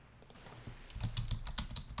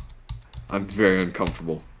 I'm very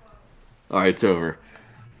uncomfortable. Alright, it's over.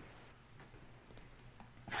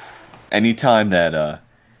 Anytime that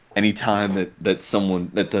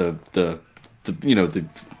someone that the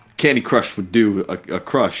Candy Crush would do a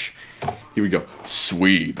crush, he would go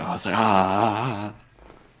sweet. I was like, ah.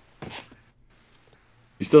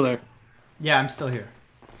 You still there? Yeah, I'm still here.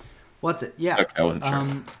 What's it? Yeah. Okay, I wasn't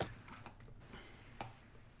sure.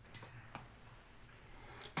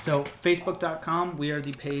 So Facebook.com, we are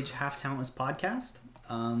the page Half Talentless Podcast.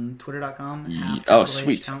 Twitter.com, half Oh, capital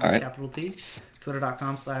sweet. H, talentless, All right. capital T.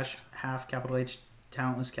 Twitter.com/half capital H,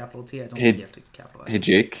 talentless, capital T. I don't Hey- think you have to capitalize. Hey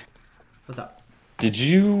Jake, What's up? did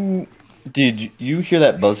you hear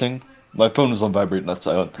that buzzing? My phone was on vibrate, not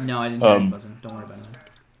silent. No, I didn't hear any buzzing. Don't worry about it.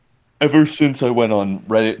 Ever since I went on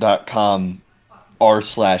reddit.com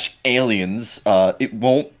r/aliens,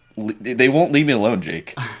 they won't leave me alone,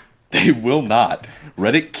 Jake. They will not.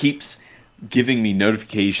 Reddit keeps giving me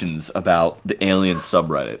notifications about the alien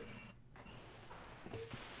subreddit.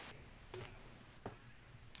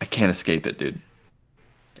 I can't escape it, dude.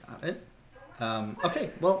 Got it.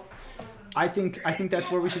 Okay, well, I think that's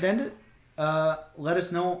where we should end it. Let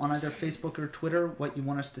us know on either Facebook or Twitter what you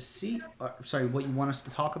want us to see. What you want us to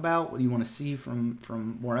talk about. What you want to see from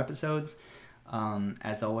more episodes.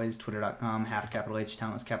 As always, Twitter.com, half capital H,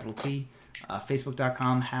 talentless, capital T.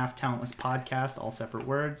 Facebook.com, half talentless podcast, all separate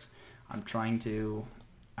words. I'm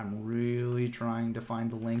really trying to find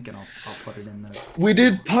the link, and I'll put it in the. We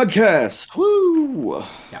did podcast. Woo!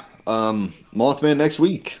 Yeah. Mothman next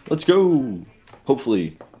week. Let's go.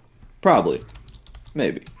 Hopefully. Probably.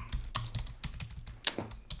 Maybe.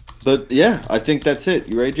 But yeah, I think that's it.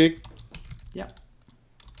 You ready, Jake? Yeah.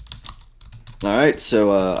 Alright,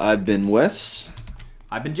 so I've been Wes.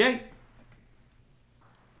 I've been Jay.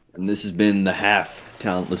 And this has been the Half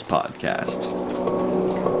Talentless Podcast.